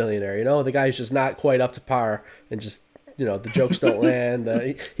dud billionaire. You know, the guy who's just not quite up to par and just. The jokes don't land.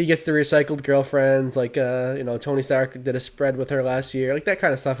 He gets the recycled girlfriends. Like, Tony Stark did a spread with her last year. Like, that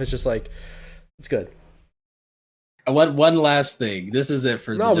kind of stuff is just like, it's good. One last thing. This is it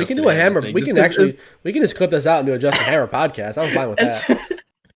for No, we can do a hammer. thing. We can just clip this out and do a Justin Hammer podcast. I'm fine with that.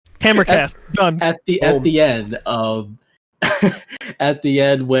 Hammercast done. At the end, at the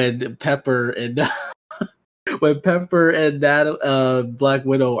end when Pepper and that Black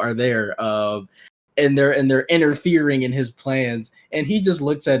Widow are there, and they're interfering in his plans, and he just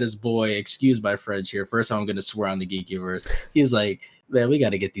looks at his boy. Excuse my French here. First time I'm gonna swear on the Geekyverse. He's like, man, we got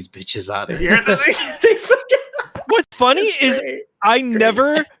to get these bitches out of here. What's funny is I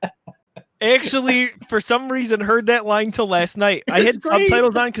never actually, for some reason, heard that line till last night. I had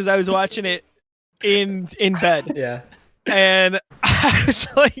subtitles on because I was watching it in bed. Yeah. And I was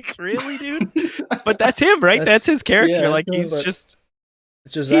like, really, dude? But that's him, right? That's his character. Yeah, like, he's just...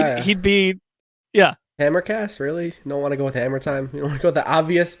 He'd be... Yeah. Hammercast, really? You don't want to go with Hammer Time? You don't want to go with the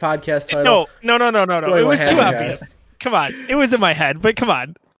obvious podcast title? No. It was too obvious. Come on. It was in my head, but come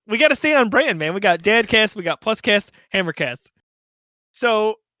on. We got to stay on brand, man. We got Dadcast, we got Pluscast, Hammercast.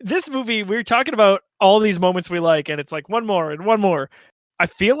 So this movie, we're talking about all these moments we like, and it's like one more and one more. I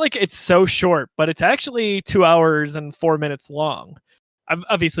feel like it's so short, but it's actually 2 hours and 4 minutes long.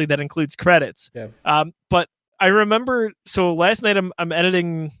 Obviously, that includes credits. Yeah. But I remember, so last night I'm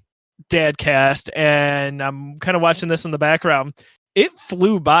editing Dadcast, and I'm kind of watching this in the background. It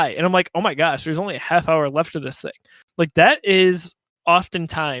flew by, and I'm like, oh my gosh, there's only a half hour left of this thing. Like, that is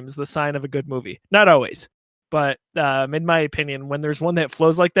oftentimes the sign of a good movie. Not always, but in my opinion, when there's one that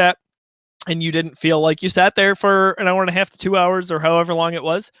flows like that, and you didn't feel like you sat there for an hour and a half to 2 hours or however long it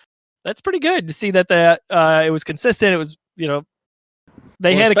was, that's pretty good to see that it was consistent. It was,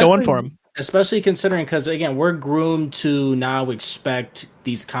 they had it going for them. Especially considering, because again, we're groomed to now expect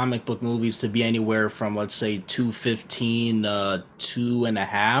these comic book movies to be anywhere from, let's say, 215, 2.5.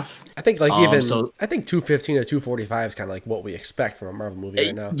 I think I think 215 to 245 is kind of like what we expect from a Marvel movie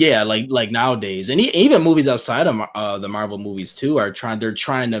right now. Yeah, like nowadays, and even movies outside of the Marvel movies too are trying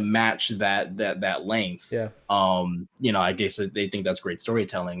to match that length. Yeah. I guess they think that's great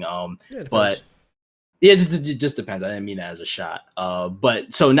storytelling. Yeah, but. Yeah, it just depends. I didn't mean that as a shot.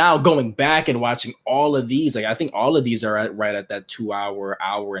 But so now going back and watching all of these, like I think all of these are right at that 2 hour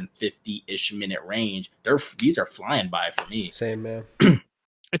and 50-ish minute range. These are flying by for me. Same, man.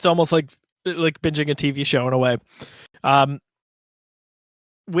 It's almost like binging a TV show in a way.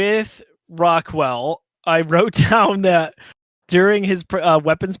 With Rockwell, I wrote down that during his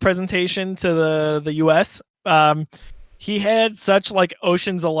weapons presentation to the U.S., he had such like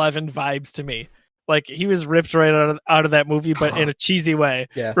Ocean's 11 vibes to me. Like, he was ripped right out of that movie, but in a cheesy way.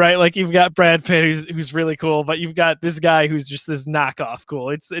 Yeah. Right? Like, you've got Brad Pitt, who's really cool, but you've got this guy who's just this knockoff cool.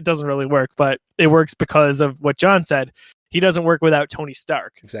 It doesn't really work, but it works because of what John said. He doesn't work without Tony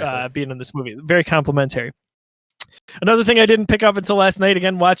Stark being in this movie. Very complimentary. Another thing I didn't pick up until last night,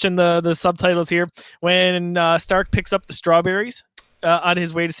 again, watching the subtitles here, when Stark picks up the strawberries on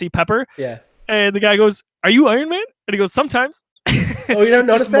his way to see Pepper. Yeah. And the guy goes, "Are you Iron Man?" And he goes, "Sometimes." Oh, you don't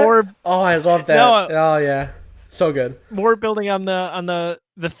notice that? Oh, I love that. No, oh yeah, so good. More building on the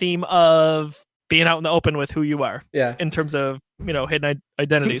theme of being out in the open with who you are. Yeah. In terms of hidden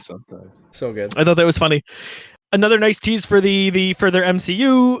identities. So good. I thought that was funny. Another nice tease for the further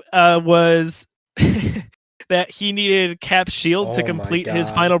MCU was that he needed Cap's shield to complete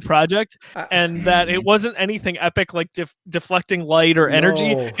his final project, and that it wasn't anything epic like deflecting light or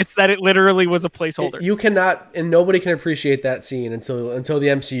energy. It's that it literally was a placeholder. You cannot, and nobody can appreciate that scene until the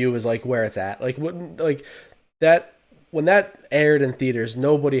MCU is like where it's at. Like that when that aired in theaters,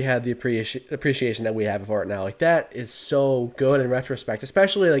 nobody had the appreciation that we have for it now. Like, that is so good in retrospect,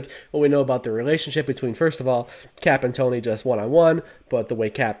 especially like what we know about the relationship between, first of all, Cap and Tony just one-on-one, but the way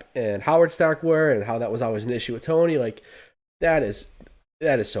Cap and Howard Stark were and how that was always an issue with Tony. Like, that is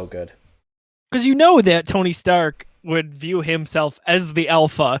so good. Because that Tony Stark would view himself as the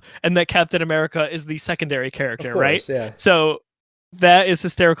alpha and that Captain America is the secondary character, of course, right? Yeah. So that is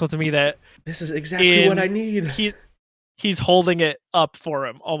hysterical to me that this is exactly what I need. He's holding it up for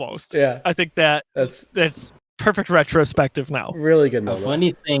him almost. Yeah. I think that's perfect retrospective now. Really good moment. A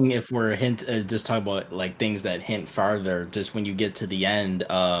funny thing, if we're just talking about like things that hint farther, just when you get to the end,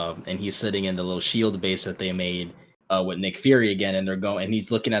 and he's sitting in the little shield base that they made with Nick Fury again, and and he's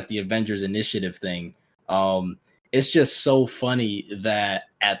looking at the Avengers Initiative thing. It's just so funny that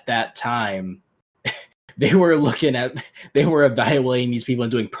at that time they were evaluating these people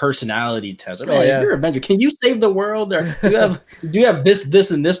and doing personality tests. If you're an Avenger, can you save the world? Or do you have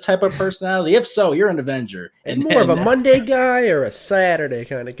this, and this type of personality? If so, you're an Avenger. And more of a Monday guy or a Saturday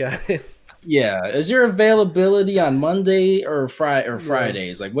kind of guy. Yeah. Is your availability on Monday or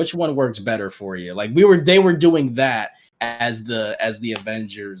Fridays? Like, which one works better for you? Like, they were doing that as the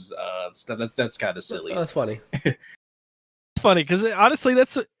Avengers stuff. That's kind of silly. Oh, that's funny. It's funny because honestly,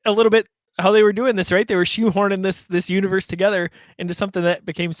 that's a little bit how they were doing this, right? They were shoehorning this universe together into something that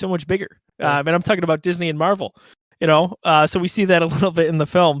became so much bigger. And I'm talking about Disney and Marvel, so we see that a little bit in the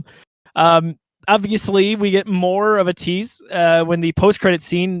film. Obviously, we get more of a tease when the post-credit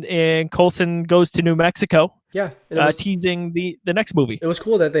scene and Coulson goes to New Mexico. Yeah, teasing the next movie. It was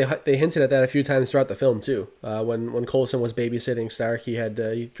cool that they hinted at that a few times throughout the film too. When Coulson was babysitting Stark,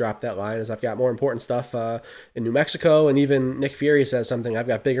 he dropped that line as I've got more important stuff in New Mexico, and even Nick Fury says something. I've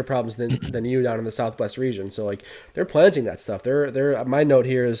got bigger problems than you down in the Southwest region. So like they're planting that stuff. They're my note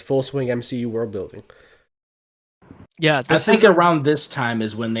here is full swing MCU world building. Yeah, I think around this time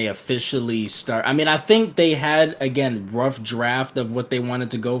is when they officially start. I mean, I think they had, again, rough draft of what they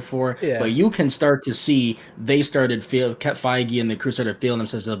wanted to go for, but you can start to see they started Feige and the crew started feeling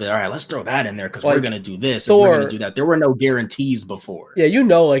themselves a little bit. All right, let's throw that in there because we're going to do this and we're going to do that. There were no guarantees before. Yeah,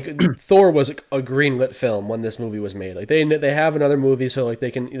 like Thor was a greenlit film when this movie was made. Like they have another movie, so like they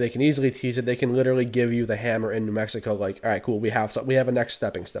can easily tease it. They can literally give you the hammer in New Mexico. Like, all right, cool, we have a next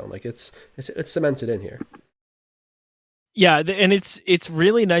stepping stone. Like it's cemented in here. Yeah, and it's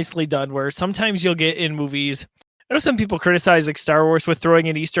really nicely done where sometimes you'll get in movies. I know some people criticize like Star Wars with throwing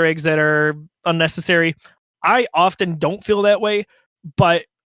in Easter eggs that are unnecessary. I often don't feel that way, but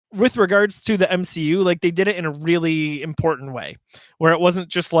with regards to the MCU, like they did it in a really important way where it wasn't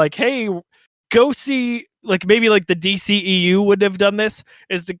just like, hey, go see, like maybe like the DCEU would have done this,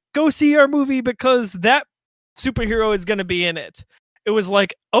 is to go see our movie because that superhero is going to be in it. It was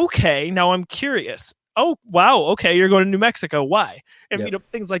like, okay, now I'm curious. Oh, wow. Okay. You're going to New Mexico. Why? And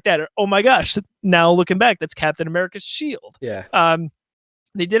things like that. Oh my gosh. Now looking back, that's Captain America's shield. Yeah.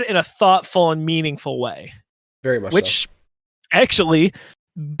 They did it in a thoughtful and meaningful way. Very much which actually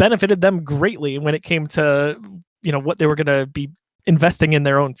benefited them greatly when it came to, what they were going to be investing in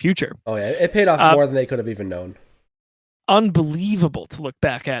their own future. Oh yeah. It paid off more than they could have even known. Unbelievable to look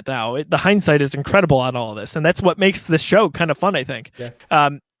back at now. The hindsight is incredible on all of this. And that's what makes this show kind of fun, I think. Yeah.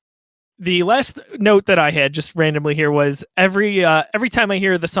 The last note that I had just randomly here was every time I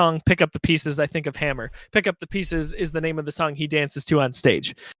hear the song Pick Up the Pieces, I think of Hammer. Pick Up the Pieces is the name of the song he dances to on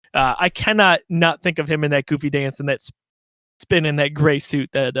stage. I cannot not think of him in that goofy dance and that spin in that gray suit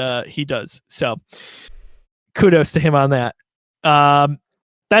that he does. So kudos to him on that.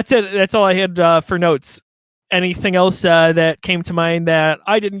 That's it. That's all I had for notes. Anything else that came to mind that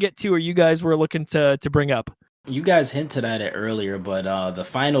I didn't get to or you guys were looking to bring up? You guys hinted at it earlier, but the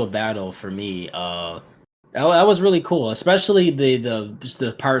final battle for me, that was really cool. Especially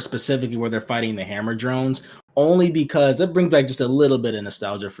the part specifically where they're fighting the hammer drones. Only because that brings back just a little bit of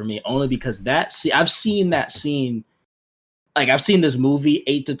nostalgia for me. Only because I've seen that scene, like I've seen this movie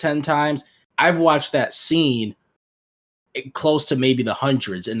 8 to 10 times. I've watched that scene close to maybe the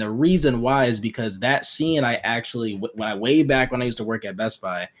hundreds, and the reason why is because that scene way back when I used to work at Best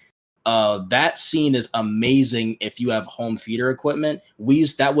Buy. That scene is amazing if you have home theater equipment.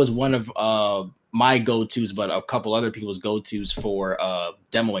 That was one of my go-tos, but a couple other people's go-tos for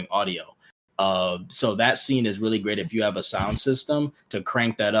demoing audio. So that scene is really great if you have a sound system to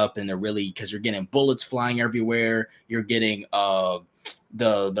crank that up and because you're getting bullets flying everywhere. You're getting the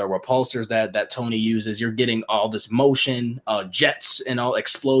repulsors that Tony uses. You're getting all this motion, jets and all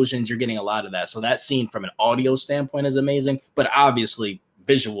explosions. You're getting a lot of that. So that scene from an audio standpoint is amazing, but obviously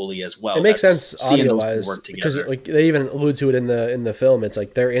visually as well. It makes sense audio-wise because like they even allude to it in the film. It's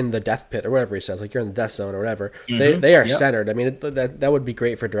like they're in the death pit or whatever he says. Like you're in the death zone or whatever. Mm-hmm. They are centered. I mean that would be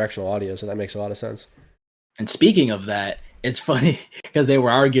great for directional audio. So that makes a lot of sense. And speaking of that, it's funny because they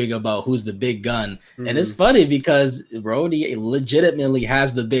were arguing about who's the big gun, and it's funny because Rhodey legitimately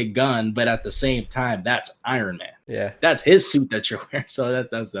has the big gun, but at the same time, that's Iron Man. Yeah, that's his suit that you're wearing. So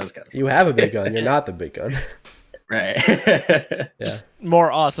that's kind of funny. You have a big gun. You're not the big gun. Right. Just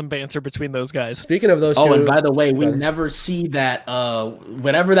more awesome banter between those guys. Speaking of those two. Oh, and by the way, we never see that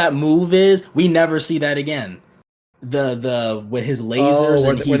whatever that move is, we never see that again. The with his lasers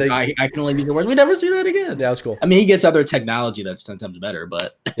I can only use the words. We never see that again. Yeah, that's cool. I mean, he gets other technology that's 10 times better,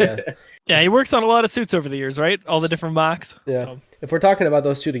 but yeah, he works on a lot of suits over the years, right? All the different mocks. Yeah. So. If we're talking about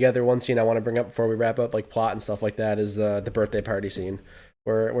those two together, one scene I want to bring up before we wrap up, like plot and stuff like that, is the birthday party scene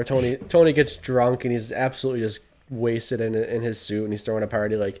where Tony gets drunk and he's absolutely just wasted in his suit and he's throwing a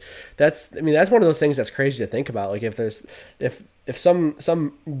party. Like that's one of those things that's crazy to think about. Like if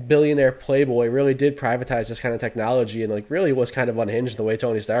some billionaire playboy really did privatize this kind of technology and like really was kind of unhinged the way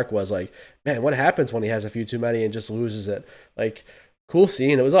Tony Stark was, like, man, what happens when he has a few too many and just loses it? Like, cool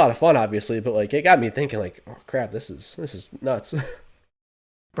scene. It was a lot of fun, obviously, but like it got me thinking, like, oh crap, this is nuts.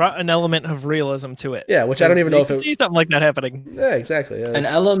 Brought an element of realism to it. Yeah, which I don't even know you if can see something like that happening. Yeah, exactly. Yeah, An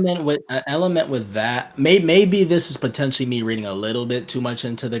element with that. Maybe this is potentially me reading a little bit too much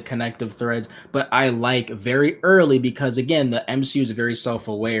into the connective threads, but I like very early because again, the MCU is very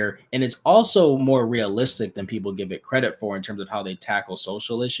self-aware and it's also more realistic than people give it credit for in terms of how they tackle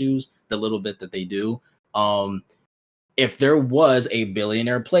social issues. The little bit that they do. If there was a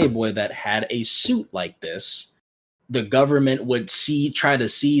billionaire playboy that had a suit like this, the government would try to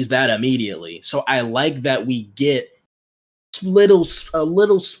seize that immediately. So I like that we get a little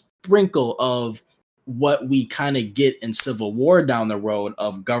sprinkle of what we kind of get in Civil War down the road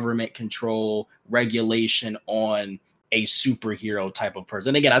of government control, regulation on a superhero type of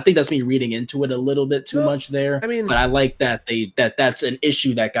person. Again, I think that's me reading into it a little bit too much there. I mean, but I like that that's an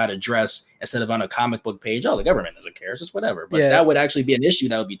issue that got addressed instead of on a comic book page. Oh, the government doesn't care, it's just whatever. But that would actually be an issue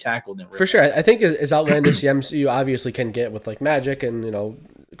that would be tackled in real for sure. I think as outlandish the MCU obviously can get with like magic and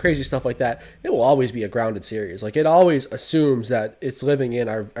crazy stuff like that, it will always be a grounded series. Like it always assumes that it's living in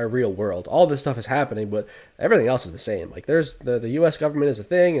our real world. All this stuff is happening, but everything else is the same. Like there's the U.S. government is a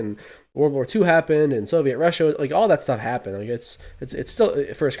thing, and World War II happened, and Soviet Russia, like all that stuff happened. Like it's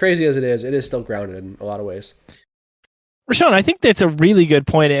still, for as crazy as it is still grounded in a lot of ways. Rashawn, I think that's a really good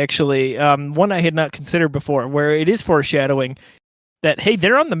point, actually. One I had not considered before, where it is foreshadowing that, hey,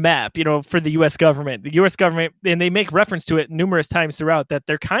 they're on the map, for the U.S. government. The U.S. government, and they make reference to it numerous times throughout, that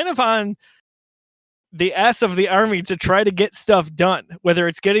they're kind of on the ass of the army to try to get stuff done, whether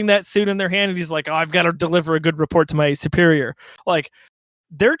it's getting that suit in their hand and he's like, oh, I've got to deliver a good report to my superior. Like,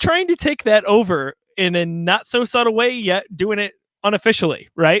 they're trying to take that over in a not so subtle way, yet doing it unofficially,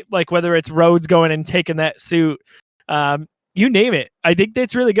 right? Like whether it's Rhodes going and taking that suit, you name it. I think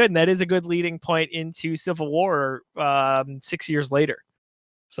that's really good, and that is a good leading point into Civil War 6 years later.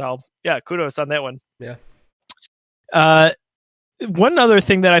 So yeah, kudos on that one. Yeah. One other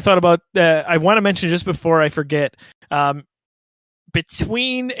thing that I thought about that I want to mention just before I forget,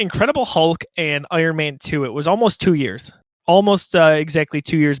 between Incredible Hulk and Iron Man 2, it was almost 2 years. Almost exactly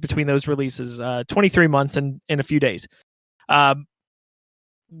 2 years between those releases, 23 months and in a few days.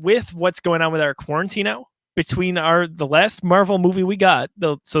 With what's going on with our quarantine now, between the last Marvel movie we got,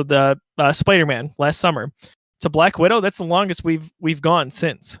 the Spider-Man last summer, to Black Widow, that's the longest we've gone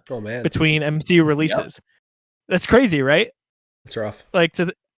since. Oh man! Between MCU releases, That's crazy, right? It's rough. Like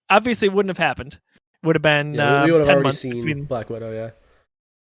obviously it wouldn't have happened. Would have been we would have 10 already months seen between. Black Widow, yeah.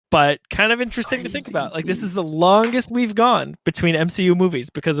 But kind of interesting to think about. Like this is the longest we've gone between MCU movies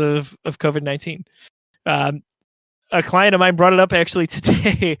because of COVID-19. A client of mine brought it up actually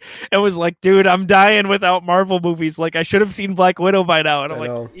today and was like, dude, I'm dying without Marvel movies. Like I should have seen Black Widow by now. And I'm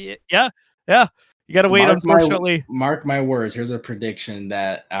like, yeah. You got to wait, unfortunately. Mark my words. Here's a prediction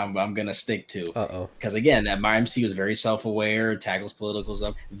that I'm going to stick to. Uh-oh. Because again, that my MCU is very self-aware, tackles political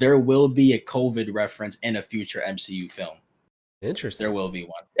stuff. There will be a COVID reference in a future MCU film. Interesting. There will be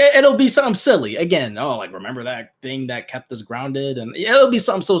one. It'll be something silly. Again, like remember that thing that kept us grounded? And it'll be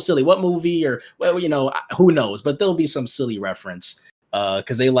something so silly. What movie or, who knows? But there'll be some silly reference.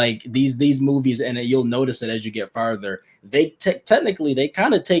 Because they like these movies, and you'll notice it as you get farther. They technically they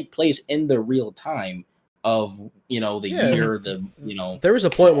kind of take place in the real time of the year. There was a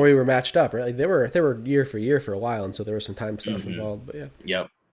point where we were matched up, right? Like they were year for year for a while, and so there was some time stuff involved. But yeah, yep.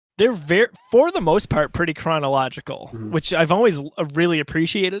 They're for the most part, pretty chronological, which I've always really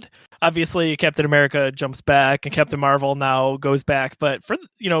appreciated. Obviously, Captain America jumps back, and Captain Marvel now goes back. But for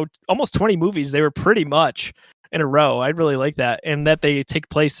almost 20 movies, they were pretty much in a row. I really like that, and that they take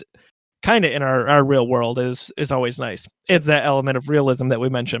place kind of in our real world is always nice. It's that element of realism that we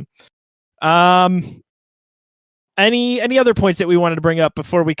mentioned. Any other points that we wanted to bring up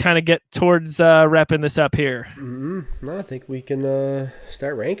before we kind of get towards wrapping this up here? No, I think we can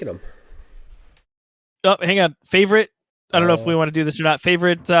start ranking them. Oh, hang on. Favorite? I don't know if we want to do this or not.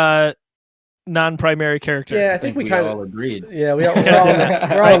 Favorite non-primary character? Yeah, I think we kind of all agreed. Yeah, we're all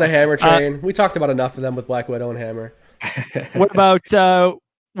on the Hammer train. We talked about enough of them with Black Widow and Hammer. What about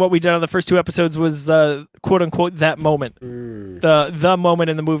what we did on the first two episodes was quote unquote that moment, the moment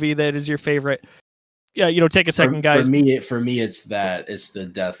in the movie that is your favorite. Yeah, take a second, guys. For me, it's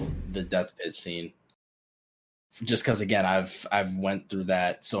the death pit scene. Just because, again, I've went through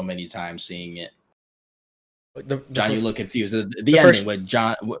that so many times, seeing it. John, you look confused. The ending with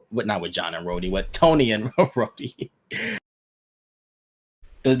John, not with John and Rhodey, with Tony and Rhodey.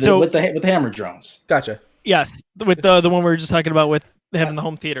 With the hammer drones. Gotcha. Yes, with the one we were just talking about with him in the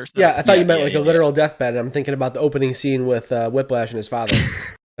home theater. So. Yeah, I thought you meant a literal deathbed. I'm thinking about the opening scene with Whiplash and his father.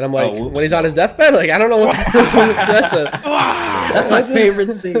 And I'm like, when he's on his deathbed, like I don't know what that's my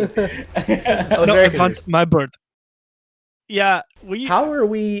favorite scene. No, advance my birth. Yeah. How are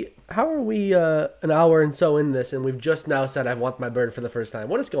we an hour and so in this, and we've just now said I want my bird for the first time?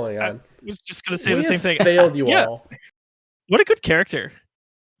 What is going on? I was just gonna say We the same have thing. failed you Yeah. all. What a good character.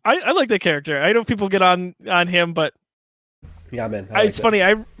 I like that character. I know people get on him, but Yeah, man. it's funny.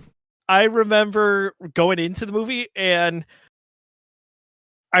 I remember going into the movie and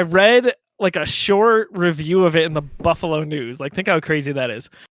I read like a short review of it in the Buffalo News. Like, think how crazy that is.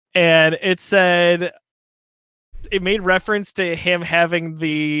 And it said it made reference to him having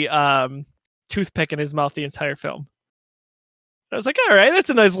the toothpick in his mouth the entire film. I was like, all right,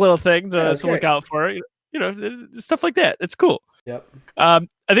 that's a nice little thing to look out for. You know, stuff like that. It's cool. Yep. I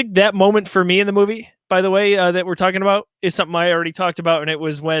think that moment for me in the movie, by the way, that we're talking about is something I already talked about. And it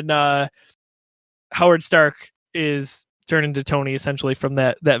was when Howard Stark is turned into Tony essentially from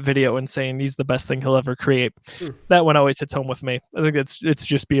that video and saying he's the best thing he'll ever create. That one always hits home with me. I think it's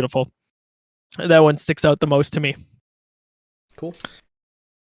just beautiful. That one sticks out the most to me. Cool.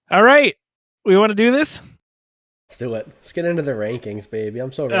 All right. We want to do this? Let's do it. Let's get into the rankings, baby.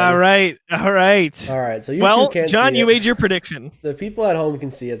 I'm so ready. All right. All right. So you two can't John, see you it. made your prediction. The people at home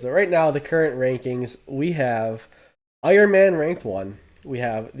can see it. So right now, the current rankings, we have Iron Man ranked 1. We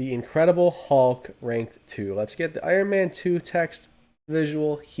have the Incredible Hulk ranked 2. Let's get the Iron Man 2 text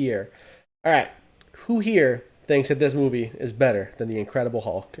visual here. All right. Who here thinks that this movie is better than the Incredible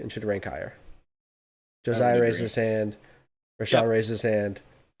Hulk and should rank higher? Josiah raised his hand. Rashawn raised his hand.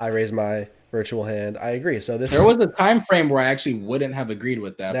 I raised my virtual hand. I agree. So there was a time frame where I actually wouldn't have agreed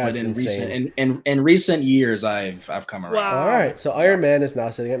with that, but in insane. recent years, I've come around. Wow. All right. So Iron Man is now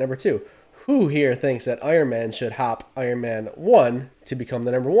sitting at number 2. Who here thinks that Iron Man should hop Iron Man 1 to become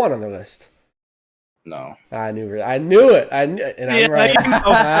the number 1 on the list? No. I knew it. I'm right.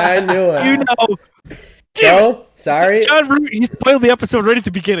 I knew it. You know. So, sorry. John Root, he spoiled the episode right at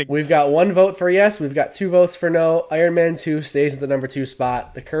the beginning. We've got 1 vote for yes. We've got 2 votes for no. Iron Man 2 stays at the number 2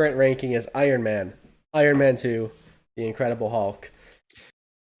 spot. The current ranking is Iron Man 2, The Incredible Hulk.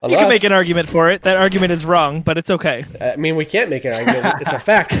 You can make an argument for it. That argument is wrong, but it's okay. I mean, we can't make an argument. It's a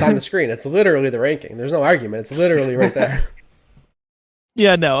fact. It's on the screen. It's literally the ranking. There's no argument. It's literally right there.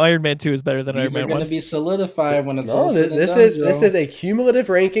 Yeah, no, Iron Man 2 is better than These Iron Man 1. They're going to be solidified when it's all said and done, this is a cumulative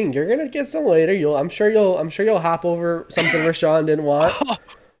ranking. You're going to get some later. I'm sure you'll hop over something Rashawn didn't want.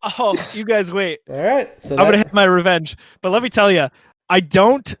 Oh, you guys wait. All right. So I'm going to have my revenge. But let me tell you, I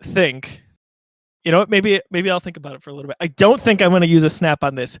don't think, you know what, maybe I'll think about it for a little bit. I don't think I'm going to use a snap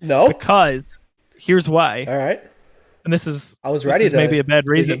on this. No. Because here's why. All right. And this is maybe a bad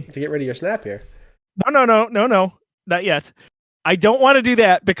reason. To get rid of your snap here. No. Not yet. I don't want to do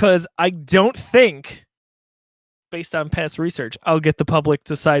that because I don't think, based on past research, I'll get the public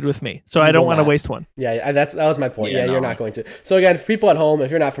to side with me. So I don't want to waste one. Yeah, that was my point. Yeah, you're not going to. So again, for people at home, if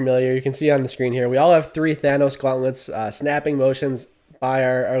you're not familiar, you can see on the screen here, we all have 3 Thanos gauntlets, snapping motions by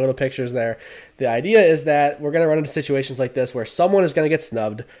our little pictures there. The idea is that we're going to run into situations like this where someone is going to get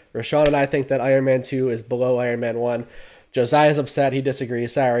snubbed. Rashawn and I think that Iron Man 2 is below Iron Man 1. Josiah's upset. He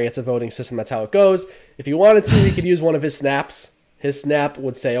disagrees. Sorry, it's a voting system. That's how it goes. If he wanted to, he could use one of his snaps. His snap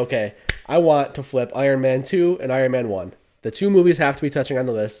would say, okay, I want to flip Iron Man 2 and Iron Man 1. The 2 movies have to be touching on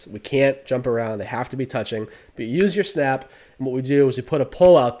the list. We can't jump around. They have to be touching. But you use your snap, and what we do is we put a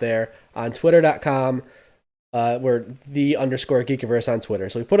poll out there on twitter.com. We're _Geekiverse on Twitter.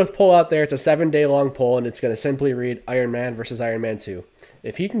 So we put a poll out there. It's a 7-day long poll, and it's going to simply read Iron Man versus Iron Man 2.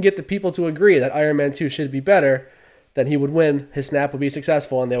 If he can get the people to agree that Iron Man 2 should be better, then he would win. His snap would be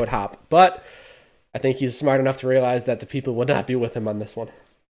successful, and they would hop. But I think he's smart enough to realize that the people would not be with him on this one.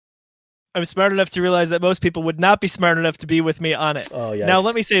 I'm smart enough to realize that most people would not be smart enough to be with me on it. Oh, yeah. Now,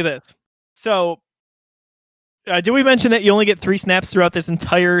 let me say this. So, did we mention that you only get 3 snaps throughout this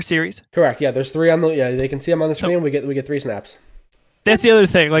entire series? Correct. Yeah, there's 3 on the. Yeah, they can see them on the screen. We get 3 snaps. That's the other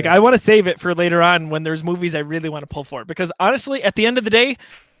thing. Like, I want to save it for later on when there's movies I really want to pull for. Because honestly, at the end of the day,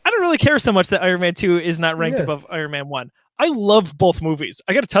 I don't really care so much that Iron Man 2 is not ranked above Iron Man 1. I love both movies.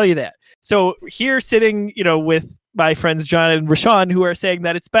 I got to tell you that. So here sitting, with my friends John and Rashawn who are saying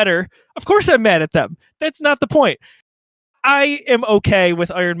that it's better, of course I'm mad at them. That's not the point. I am okay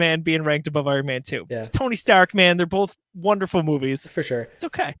with Iron Man being ranked above Iron Man 2. Yeah. It's Tony Stark, man. They're both wonderful movies. For sure. It's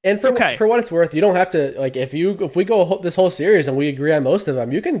okay. And for what it's worth, you don't have to, like, if we go this whole series and we agree on most of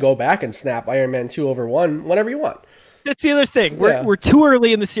them, you can go back and snap Iron Man 2 over 1 whenever you want. That's the other thing. We're too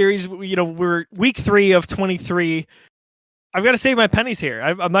early in the series. We're week 3 of 23. I've got to save my pennies here.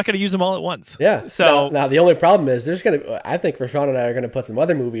 I'm not going to use them all at once. Yeah. So now the only problem is I think Rashawn and I are going to put some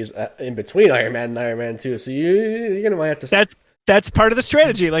other movies in between Iron Man and Iron Man 2. So you're going to might have to. That's part of the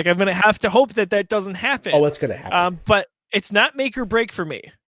strategy. Like, I'm going to have to hope that doesn't happen. Oh, it's going to happen. But it's not make or break for me.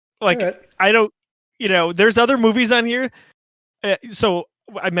 Like, right. I don't. There's other movies on here So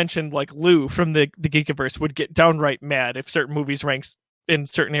I mentioned like Lou from the Geekiverse would get downright mad if certain movies ranks in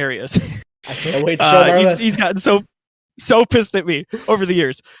certain areas. I can't wait to show him our list. He's gotten so pissed at me over the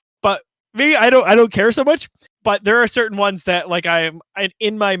years. But me, I don't care so much. But there are certain ones that like I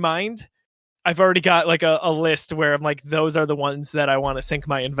in my mind, I've already got like a list where I'm like, those are the ones that I want to sink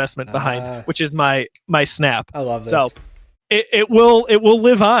my investment behind, which is my Snap. I love this. So it will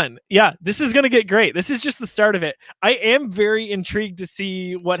live on. Yeah, this is gonna get great. This is just the start of it. I am very intrigued to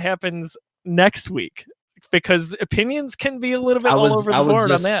see what happens next week because opinions can be a little bit all over the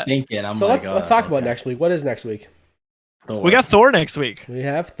board on that. Let's talk about next week. What is next week? We got Thor next week. We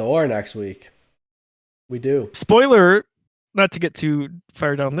have Thor next week. We do. Spoiler, not to get too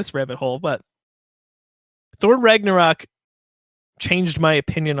far down this rabbit hole, but Thor Ragnarok changed my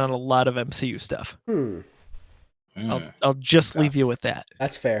opinion on a lot of MCU stuff. I'll just leave you with that.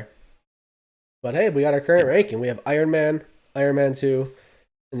 That's fair. But hey, we got our current ranking. We have Iron Man, Iron Man 2,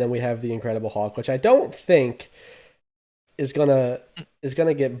 and then we have the Incredible Hulk, which I don't think is gonna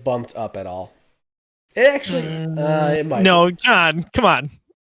get bumped up at all. It actually it might. No, John, come on.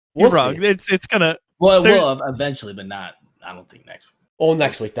 You're wrong. It's gonna will eventually, but not I don't think next week. Oh,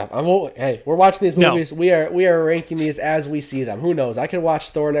 next week. Hey, we're watching these movies. No. We are ranking these as we see them. Who knows? I could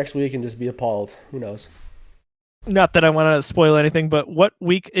watch Thor next week and just be appalled. Who knows? Not that I want to spoil anything, but what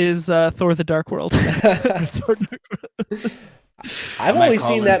week is Thor: The Dark World? I've only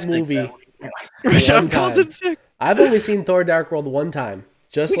seen that movie. Rashawn calls it sick. I've only seen Thor: Dark World one time.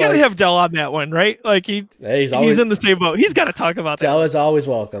 We gotta have Del on that one, right? Like he's in the same boat. He's got to talk about that. Del is always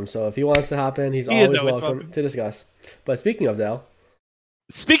welcome. So if he wants to hop in, he's always welcome to discuss. But speaking of Del.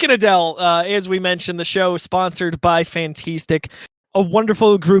 Speaking of Del, as we mentioned, the show is sponsored by Fantastic, a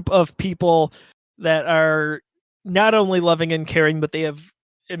wonderful group of people that are not only loving and caring, but they have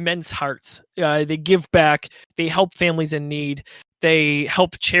immense hearts. They give back. They help families in need. They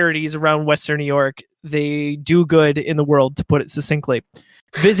help charities around Western New York. They do good in the world, to put it succinctly.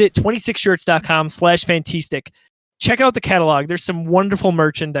 Visit 26shirts.com/Fantastic. Check out the catalog. There's some wonderful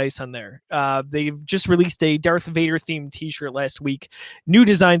merchandise on there. They've just released a Darth Vader themed t-shirt last week. New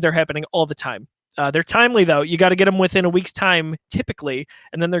designs are happening all the time. They're timely, though. You got to get them within a week's time, typically,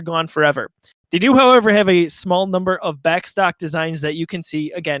 and then they're gone forever. They do, however, have a small number of backstock designs that you can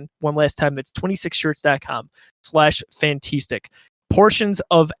see. Again, one last time, that's 26shirts.com/Fantastic. Portions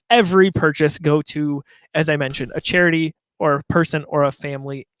of every purchase go to, as I mentioned, a charity or a person or a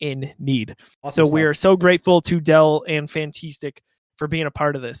family in need. Awesome stuff. We are so grateful to Del and Fantastic for being a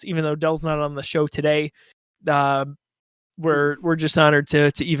part of this. Even though Del's not on the show today, we're just honored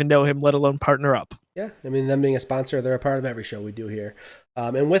to even know him, let alone partner up. Yeah, I mean, them being a sponsor, they're a part of every show we do here.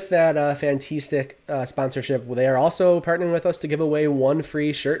 And with that Fantastic sponsorship, they are also partnering with us to give away one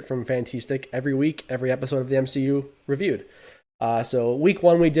free shirt from Fantastic every week, every episode of the MCU Reviewed. So week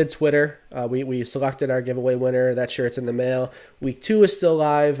 1 we did Twitter. We selected our giveaway winner. That shirt's in the mail. Week 2 is still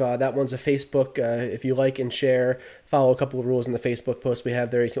live. That one's a Facebook. If you like and share, follow a couple of rules in the Facebook post we have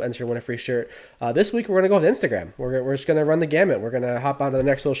there. You can enter to win a free shirt. This week we're going to go with Instagram. We're just going to run the gamut. We're going to hop onto the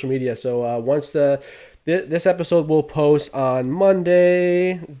next social media. So once this episode will post on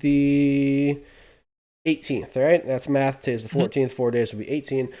Monday the 18th, right? That's math. Today's the 14th. 4 days will be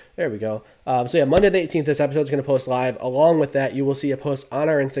 18. There we go. So yeah, Monday the 18th, this episode is going to post live. Along with that, you will see a post on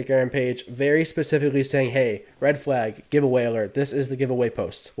our Instagram page very specifically saying, hey, red flag, giveaway alert. This is the giveaway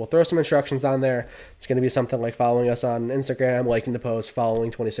post. We'll throw some instructions on there. It's going to be something like following us on Instagram, liking the post,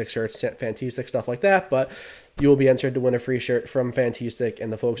 following 26 Shirts, Fantastic, stuff like that. But you will be entered to win a free shirt from Fantastic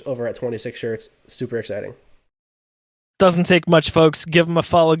and the folks over at 26 Shirts. Super exciting. Doesn't take much, folks. Give them a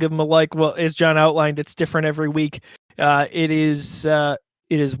follow, give them a like. Well, as John outlined, it's different every week. It is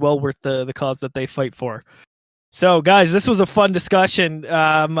well worth the cause that they fight for. So, guys, this was a fun discussion.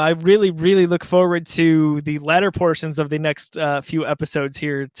 I really, really look forward to the latter portions of the next few episodes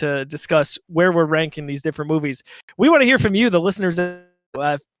here to discuss where we're ranking these different movies. We want to hear from you, the listeners.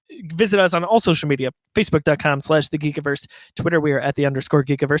 Visit us on all social media, facebook.com/thegeekiverse, Twitter, we are at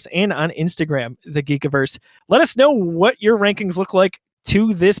 @_Geekiverse, and on Instagram, the Geekiverse. Let us know what your rankings look like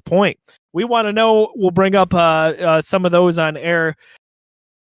to this point. We want to know. We'll bring up some of those on air.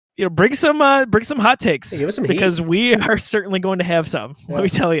 You know, bring some hot takes. Hey, give us some because heat. We are certainly going to have some. Yeah. Let me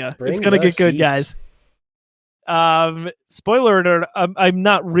tell you, it's going to get good, guys. Spoiler alert, I'm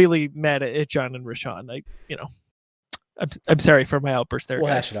not really mad at John and Rashawn. I'm sorry for my outburst there. We'll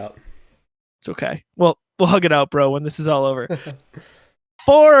guys. hash it out. It's okay. We'll hug it out, bro, when this is all over.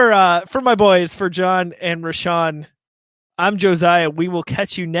 For my boys, for John and Rashawn, I'm Josiah. We will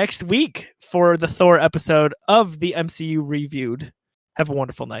catch you next week for the Thor episode of the MCU Reviewed. Have a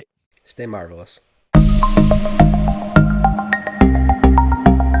wonderful night. Stay marvelous.